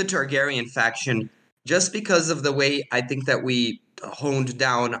I'd say the Targaryen faction, just because of the way I think that we honed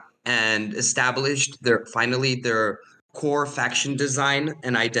down and established their core faction design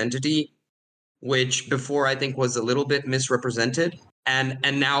and identity, which before I think was a little bit misrepresented. And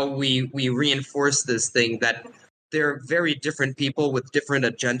now we reinforce this thing that they're very different people with different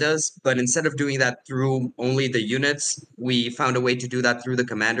agendas, but instead of doing that through only the units, we found a way to do that through the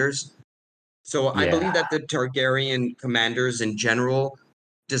commanders. So I believe that the Targaryen commanders in general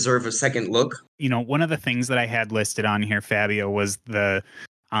deserve a second look. One of the things that I had listed on here, Fabio, was the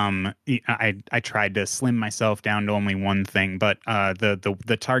I tried to slim myself down to only one thing, but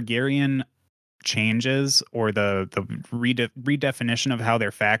the Targaryen changes, or the redefinition of how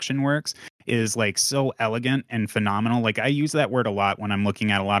their faction works, is like so elegant and phenomenal. Like I use that word a lot when I'm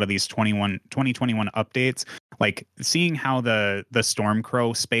looking at a lot of these 2021 updates, like seeing how the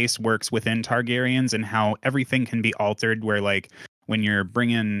Stormcrow space works within Targaryens and how everything can be altered, where like when you're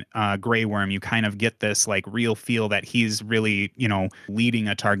bringing Grey Worm, you kind of get this like real feel that he's really, leading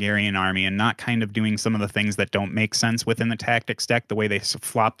a Targaryen army and not kind of doing some of the things that don't make sense within the tactics deck, the way they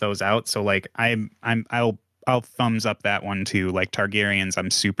flop those out. So like I'll thumbs up that one too. Like Targaryens,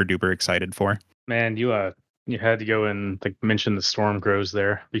 I'm super duper excited for. Man, you had to go and like mention the Stormcrows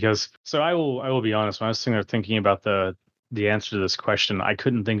there, because so I will be honest, when I was sitting there thinking about the answer to this question, I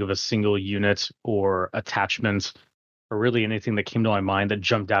couldn't think of a single unit or attachment or really anything that came to my mind that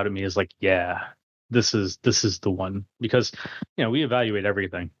jumped out at me as like, yeah, this is the one. Because we evaluate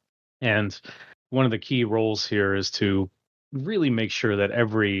everything, and one of the key roles here is to really make sure that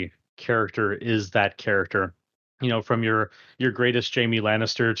every character is that character. From your greatest Jaime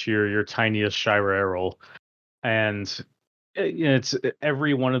Lannister to your tiniest Shira Errol, and it's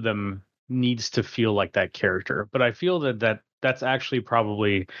every one of them needs to feel like that character. But I feel that's actually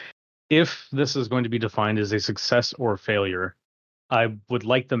probably, if this is going to be defined as a success or failure, I would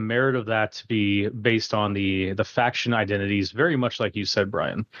like the merit of that to be based on the faction identities, very much like you said,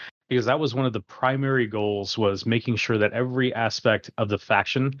 Brian, because that was one of the primary goals, was making sure that every aspect of the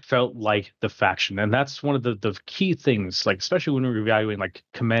faction felt like the faction. And that's one of the key things, like especially when we're evaluating like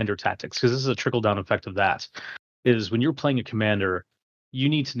commander tactics, because this is a trickle-down effect of that, is when you're playing a commander, you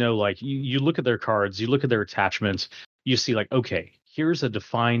need to know, like, you look at their cards, you look at their attachments, you see like, okay, here's a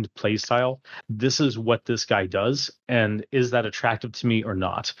defined play style. This is what this guy does, and is that attractive to me or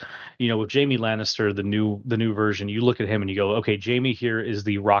not? With Jaime Lannister, the new version, you look at him and you go, okay, Jaime here is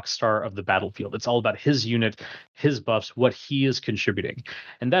the rock star of the battlefield. It's all about his unit, his buffs, what he is contributing,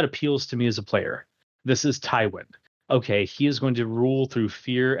 and that appeals to me as a player. This is Tywin. Okay, he is going to rule through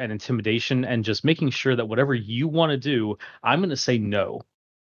fear and intimidation and just making sure that whatever you want to do, I'm going to say no.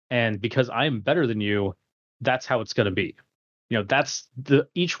 And because I'm better than you, that's how it's going to be. That's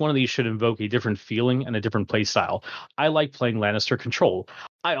each one of these should invoke a different feeling and a different play style. I like playing Lannister control.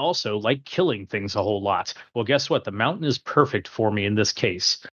 I also like killing things a whole lot. Well, guess what? The mountain is perfect for me in this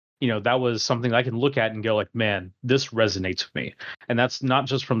case. that was something I can look at and go like, man, this resonates with me. And that's not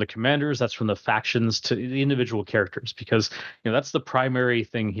just from the commanders, that's from the factions to the individual characters, because that's the primary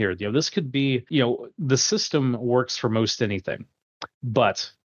thing here. This could be, the system works for most anything,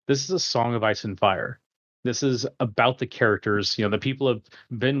 but this is a Song of Ice and Fire. This is about the characters, the people have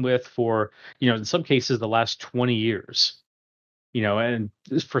been with for, in some cases, the last 20 years. And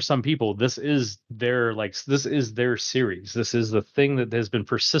for some people, this is their series. This is the thing that has been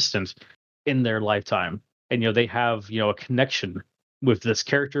persistent in their lifetime. And, they have, a connection with this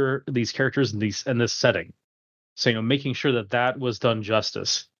character, these characters, and this setting. So, making sure that was done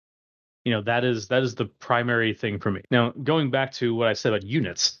justice. That is the primary thing for me. Now, going back to what I said about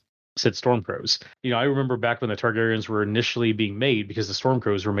units, said Stormcrows. I remember back when the Targaryens were initially being made, because the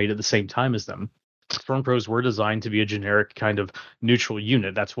Stormcrows were made at the same time as them. Stormcrows were designed to be a generic kind of neutral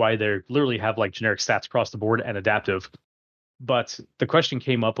unit. That's why they literally have like generic stats across the board and adaptive. But the question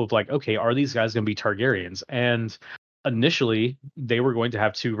came up of like, okay, are these guys going to be Targaryens? And initially, they were going to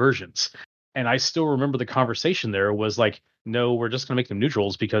have two versions. And I still remember the conversation there was like, no, we're just going to make them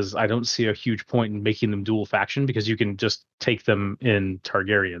neutrals, because I don't see a huge point in making them dual faction, because you can just take them in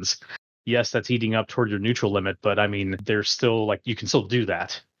Targaryens. Yes, that's eating up toward your neutral limit, but I mean, they're still like, you can still do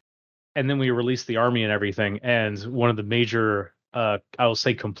that. And then we released the army and everything. And one of the major, I will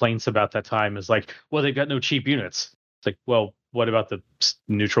say, complaints about that time is like, well, they've got no cheap units. It's like, well, what about the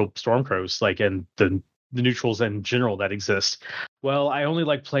neutral Stormcrows, like, and the neutrals in general that exist? Well, I only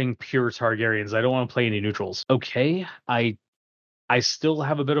like playing pure Targaryens. I don't want to play any neutrals. Okay, I still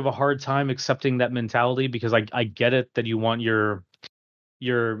have a bit of a hard time accepting that mentality, because I get it that you want your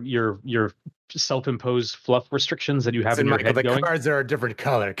self-imposed fluff restrictions that you have in your head the going. Cards are a different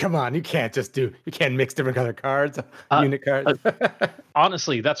color. Come on, you can't mix different color cards, unit cards.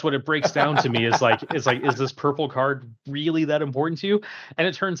 Honestly, that's what it breaks down to me. Is this purple card really that important to you? And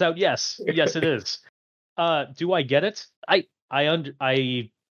it turns out, yes, it is. Do I get it? I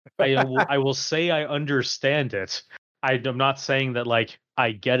will say I understand it. I'm not saying that like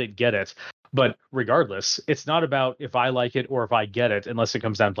I get it. But regardless, it's not about if I like it or if I get it, unless it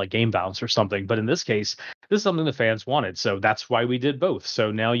comes down to like game balance or something. But in this case, this is something the fans wanted. So that's why we did both.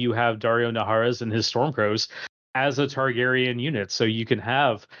 So now you have Daario Naharis and his Stormcrows as a Targaryen unit. So you can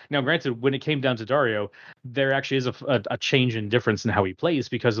have, now granted, when it came down to Daario, there actually is a change in difference in how he plays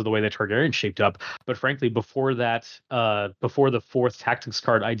because of the way the Targaryen shaped up. But frankly, before that, before the fourth tactics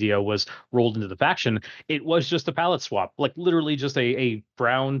card idea was rolled into the faction, it was just a palette swap, like literally just a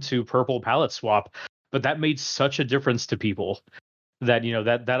brown to purple palette swap. But that made such a difference to people that,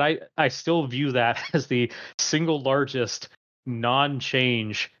 that I still view that as the single largest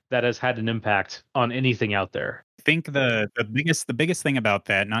non-change that has had an impact on anything out there. I think the biggest thing about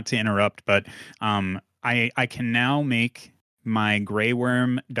that, not to interrupt, but I can now make my Grey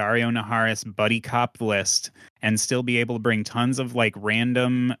Worm Daario Naharis buddy cop list and still be able to bring tons of like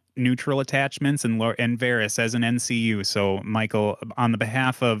random neutral attachments and Varys as an NCU. So Michael, on the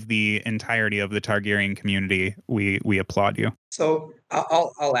behalf of the entirety of the Targaryen community, we applaud you. So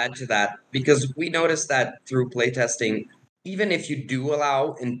I'll add to that, because we noticed that through playtesting, even if you do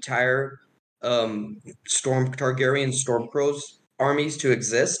allow entire Targaryen Stormcrows armies to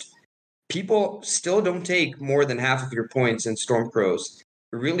exist, people still don't take more than half of your points in Stormcrows.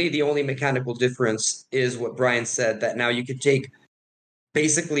 Really, the only mechanical difference is what Brian said, that now you could take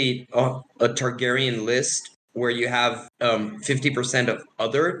basically a Targaryen list where you have 50% of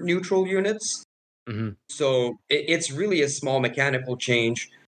other neutral units. Mm-hmm. So it's really a small mechanical change.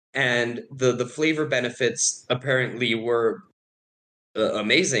 And the flavor benefits apparently were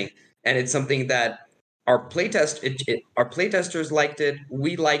amazing, and it's something that our playtesters liked it.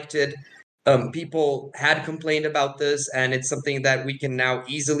 We liked it. People had complained about this, and it's something that we can now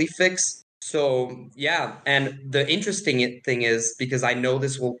easily fix. So yeah, and the interesting thing is, because I know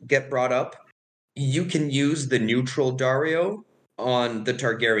this will get brought up, you can use the neutral Daario on the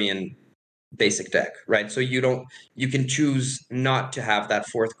Targaryen basic deck, right? So you can choose not to have that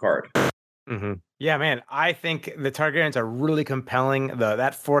fourth card. Mm-hmm. Yeah, man, I think the Targaryens are really compelling.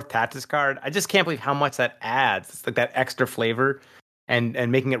 That fourth tactics card, I just can't believe how much that adds. It's like that extra flavor and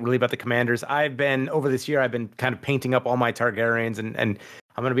making it really about the commanders. Over this year, I've been kind of painting up all my Targaryens, and I'm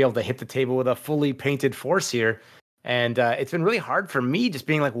going to be able to hit the table with a fully painted force here. And it's been really hard for me just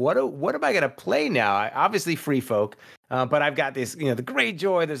being like, what am I going to play now? Obviously free folk, but I've got this, the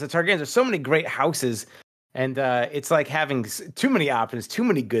Greyjoy, there's the Targaryens, there's so many great houses, and it's like having too many options, too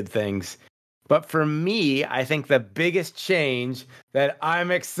many good things. But for me, I think the biggest change that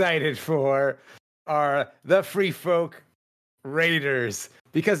I'm excited for are the free folk raiders,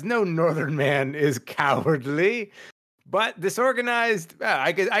 because no northern man is cowardly. but disorganized.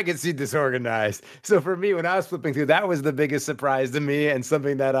 I could see disorganized. So for me, when I was flipping through, that was the biggest surprise to me, and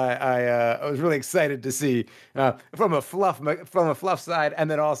something that I was really excited to see from a fluff side,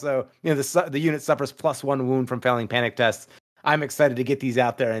 and then also the unit suffers +1 wound from failing panic tests. I'm excited to get these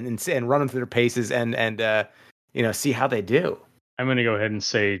out there and run them through their paces and see how they do. I'm going to go ahead and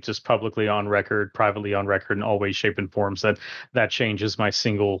say, just publicly on record, privately on record, in all ways, shape, and forms, that change is my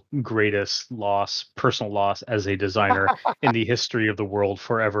single greatest personal loss as a designer in the history of the world,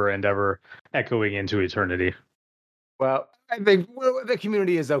 forever and ever, echoing into eternity. Well, I think the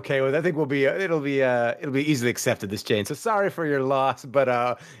community is okay with it. I think it'll be easily accepted, this change. So sorry for your loss,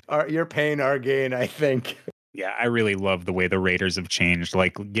 but your pain, our gain, I think. Yeah, I really love the way the Raiders have changed.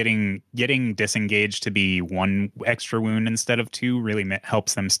 Like getting disengaged to be 1 extra wound instead of 2 really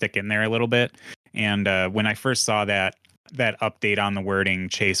helps them stick in there a little bit. And when I first saw that update on the wording,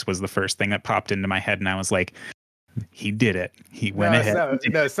 Chase was the first thing that popped into my head, and I was like, he did it. He went ahead.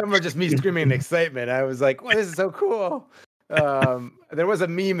 No, some were just me screaming in excitement. I was like, "Well, this is so cool." There was a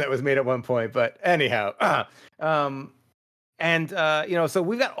meme that was made at one point, but anyhow. So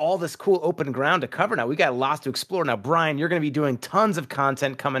we've got all this cool open ground to cover now. We got lots to explore now. Brian, you're going to be doing tons of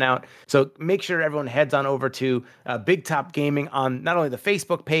content coming out. So make sure everyone heads on over to Big Top Gaming on not only the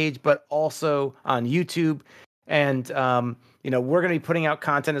Facebook page, but also on YouTube. And, we're going to be putting out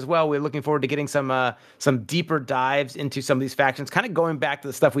content as well. We're looking forward to getting some deeper dives into some of these factions, kind of going back to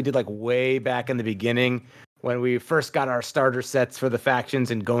the stuff we did like way back in the beginning when we first got our starter sets for the factions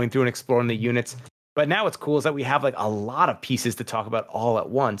and going through and exploring the units. But now what's cool is that we have like a lot of pieces to talk about all at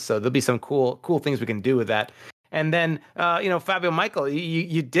once. So there'll be some cool things we can do with that. And then, Fabio, Michael,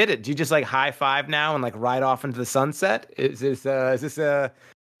 you did it. Do you just like high five now and like ride off into the sunset? Is this the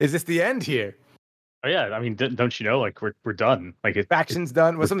end here? Oh yeah, I mean, don't you know? Like we're done. Like factions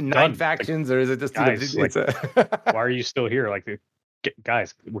done. Was something 9 factions, or is it just guys? Why are you still here? Like,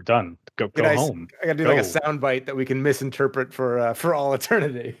 guys, we're done. Go home. I gotta do like a soundbite that we can misinterpret for all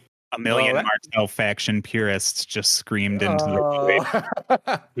eternity. A million Martel faction purists just screamed into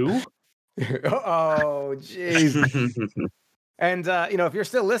the Who? Oh, jeez. And if you're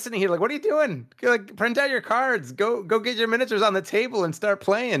still listening here, like, what are you doing? Like, print out your cards. Go get your miniatures on the table and start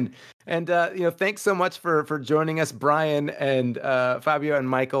playing. And thanks so much for joining us, Brian and Fabio and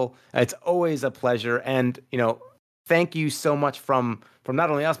Michael. It's always a pleasure. And thank you so much from not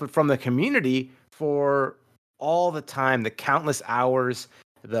only us but from the community for all the time, the countless hours,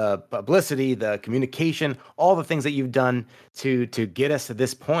 the publicity, the communication, all the things that you've done to get us to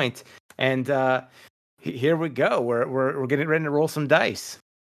this point. And here we go. We're getting ready to roll some dice.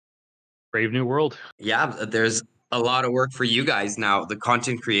 Brave new world. Yeah, there's a lot of work for you guys now, the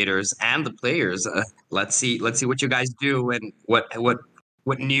content creators and the players. Let's see what you guys do and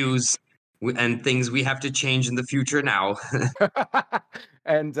what news and things we have to change in the future now.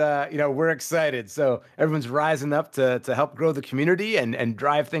 And we're excited. So everyone's rising up to help grow the community and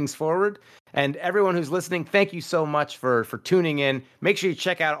drive things forward. And everyone who's listening, thank you so much for tuning in. Make sure you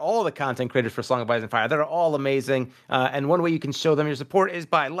check out all the content creators for Song of Ice and Fire. They're all amazing. And one way you can show them your support is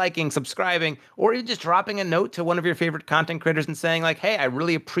by liking, subscribing, or even just dropping a note to one of your favorite content creators and saying like, "Hey, I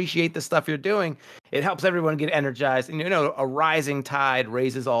really appreciate the stuff you're doing." It helps everyone get energized. And a rising tide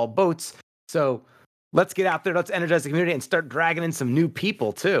raises all boats. So let's get out there. Let's energize the community and start dragging in some new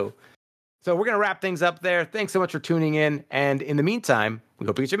people too. So we're going to wrap things up there. Thanks so much for tuning in. And in the meantime, we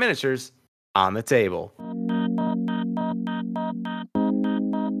hope you get your miniatures on the table.